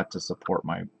use that to support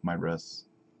my wrists.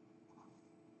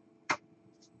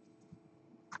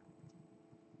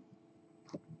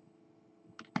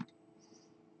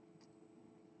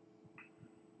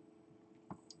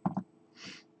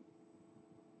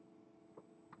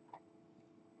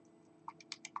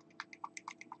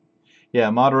 Yeah,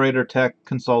 moderator, tech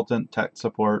consultant, tech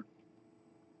support,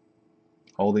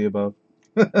 all the above.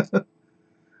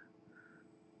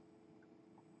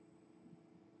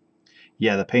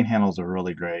 Yeah, the paint handles are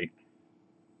really great.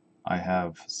 I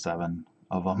have 7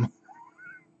 of them.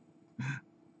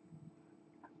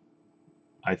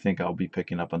 I think I'll be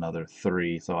picking up another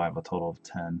 3, so I have a total of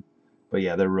 10. But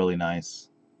yeah, they're really nice.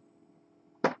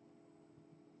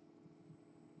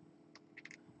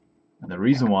 And the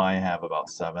reason why I have about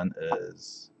 7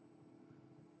 is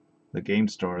the game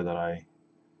store that I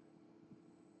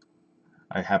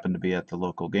happened to be at the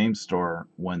local game store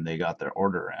when they got their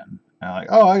order in. And I'm like,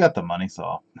 oh, I got the money,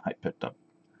 so I picked up.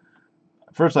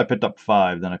 First I picked up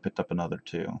 5, then I picked up another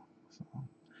 2. So,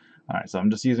 alright, so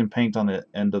I'm just using paint on the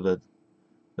end of the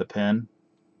pen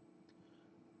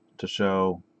to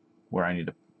show where I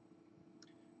need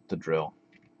to drill.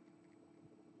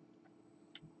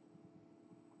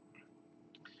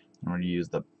 I'm going to use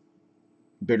the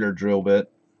bigger drill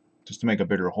bit just to make a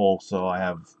bigger hole so I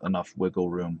have enough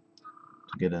wiggle room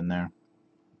to get in there.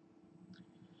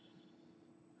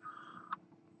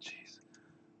 Jeez.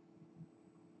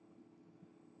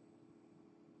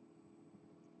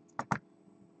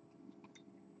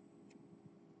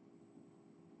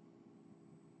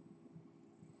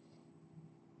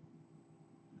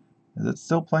 Is it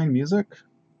still playing music?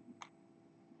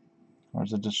 Or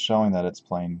is it just showing that it's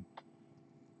playing?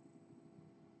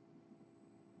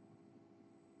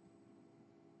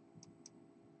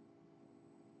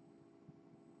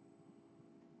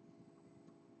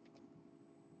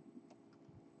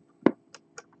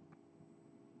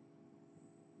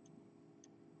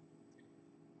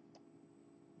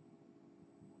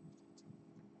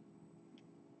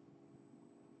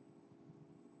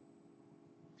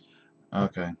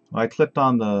 Okay. Well, I clicked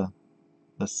on the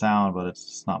sound, but it's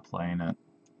just not playing it.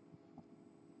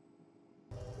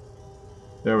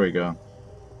 There we go.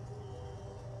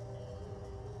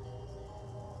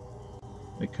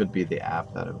 It could be the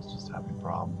app that it was just having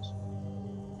problems.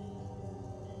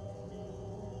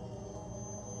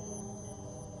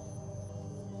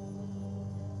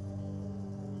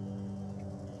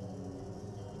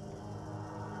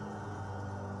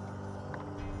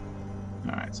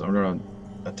 Alright, so I'm going to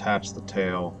attach the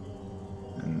tail,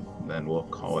 and then we'll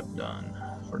call it done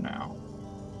for now.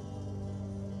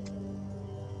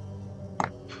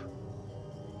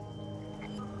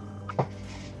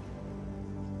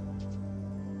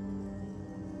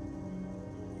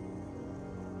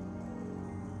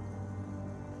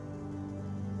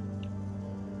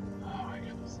 Oh my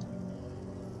goodness.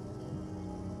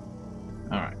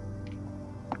 Alright.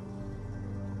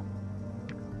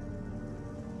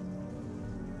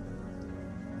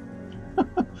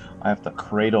 I have to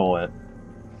cradle it.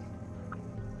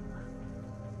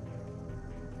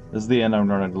 This is the end I'm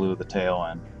going to glue the tail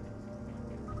in.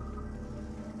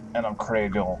 And I'm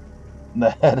cradling the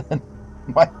head in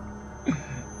my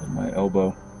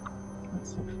elbow.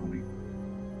 That's so funny.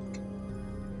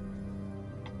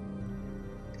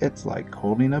 It's like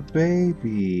holding a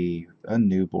baby, a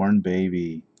newborn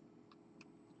baby.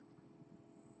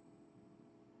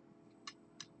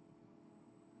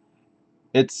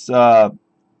 It's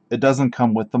it doesn't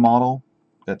come with the model.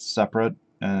 It's separate,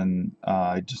 and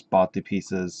I just bought the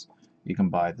pieces. You can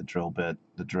buy the drill bit,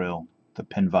 the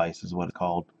pin vise is what it's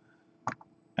called.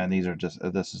 And these are just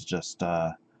this is just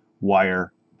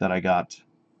wire that I got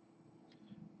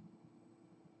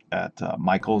at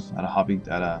Michael's at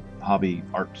a hobby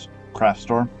art craft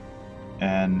store,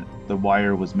 and the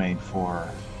wire was made for.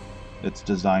 It's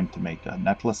designed to make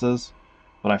necklaces,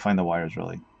 but I find the wire is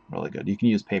really good. You can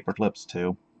use paper clips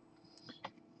too.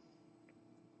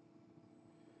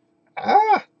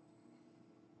 Ah,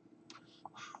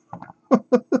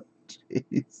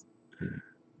 jeez.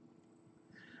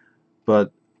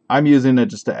 But I'm using it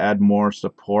just to add more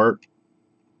support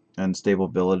and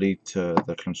stability to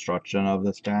the construction of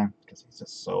this guy because he's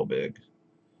just so big.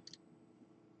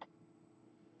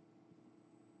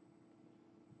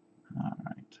 All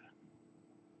right.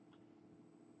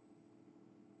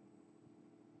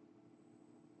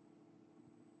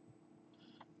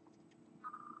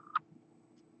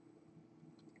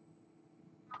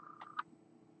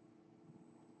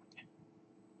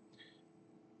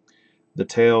 The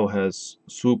tail has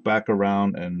swooped back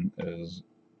around and is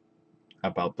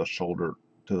about the shoulder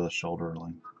to the shoulder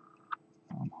length.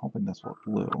 I'm hoping this will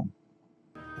glue.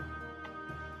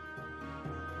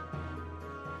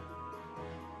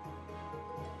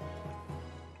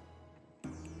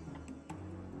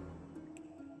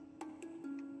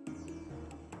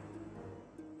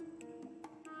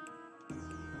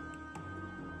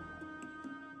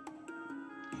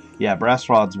 Yeah, brass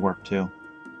rods work too.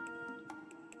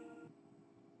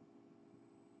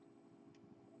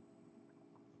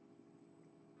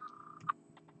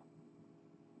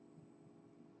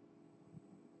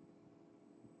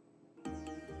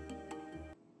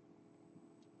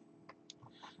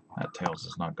 That tails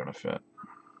is not going to fit.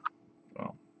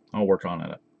 So I'll work on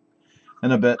it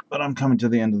in a bit, but I'm coming to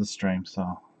the end of the stream, so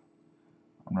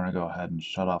I'm going to go ahead and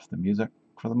shut off the music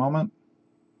for the moment.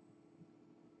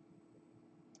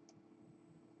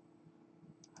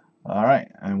 All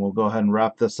right, and we'll go ahead and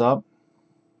wrap this up.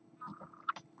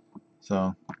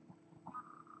 So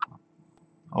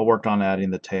I'll work on adding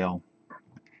the tail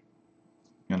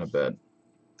in a bit.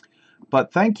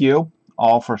 But thank you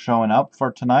all for showing up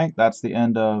for tonight. That's the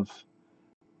end of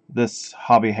this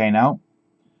hobby hangout.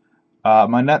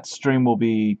 My next stream will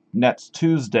be next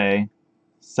Tuesday,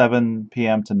 7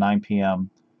 p.m. to 9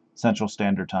 p.m. Central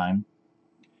Standard Time.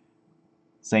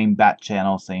 Same bat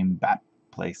channel, same bat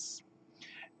place.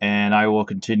 And I will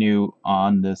continue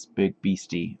on this big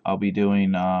beastie. I'll be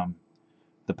doing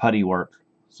the putty work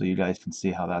so you guys can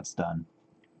see how that's done.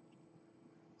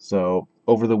 So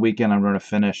over the weekend I'm going to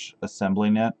finish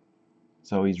assembling it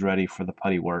so he's ready for the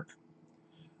putty work.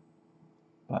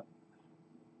 But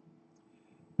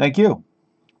thank you.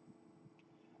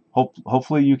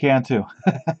 Hopefully you can too.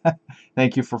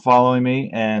 Thank you for following me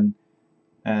and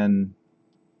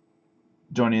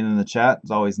joining in the chat.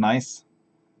 It's always nice.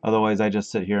 Otherwise I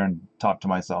just sit here and talk to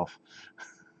myself.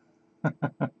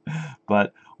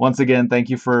 But once again, thank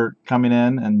you for coming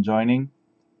in and joining,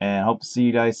 and hope to see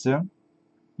you guys soon.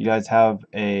 You guys have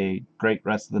a great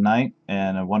rest of the night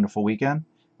and a wonderful weekend,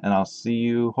 and I'll see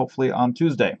you hopefully on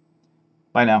Tuesday.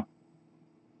 Bye now.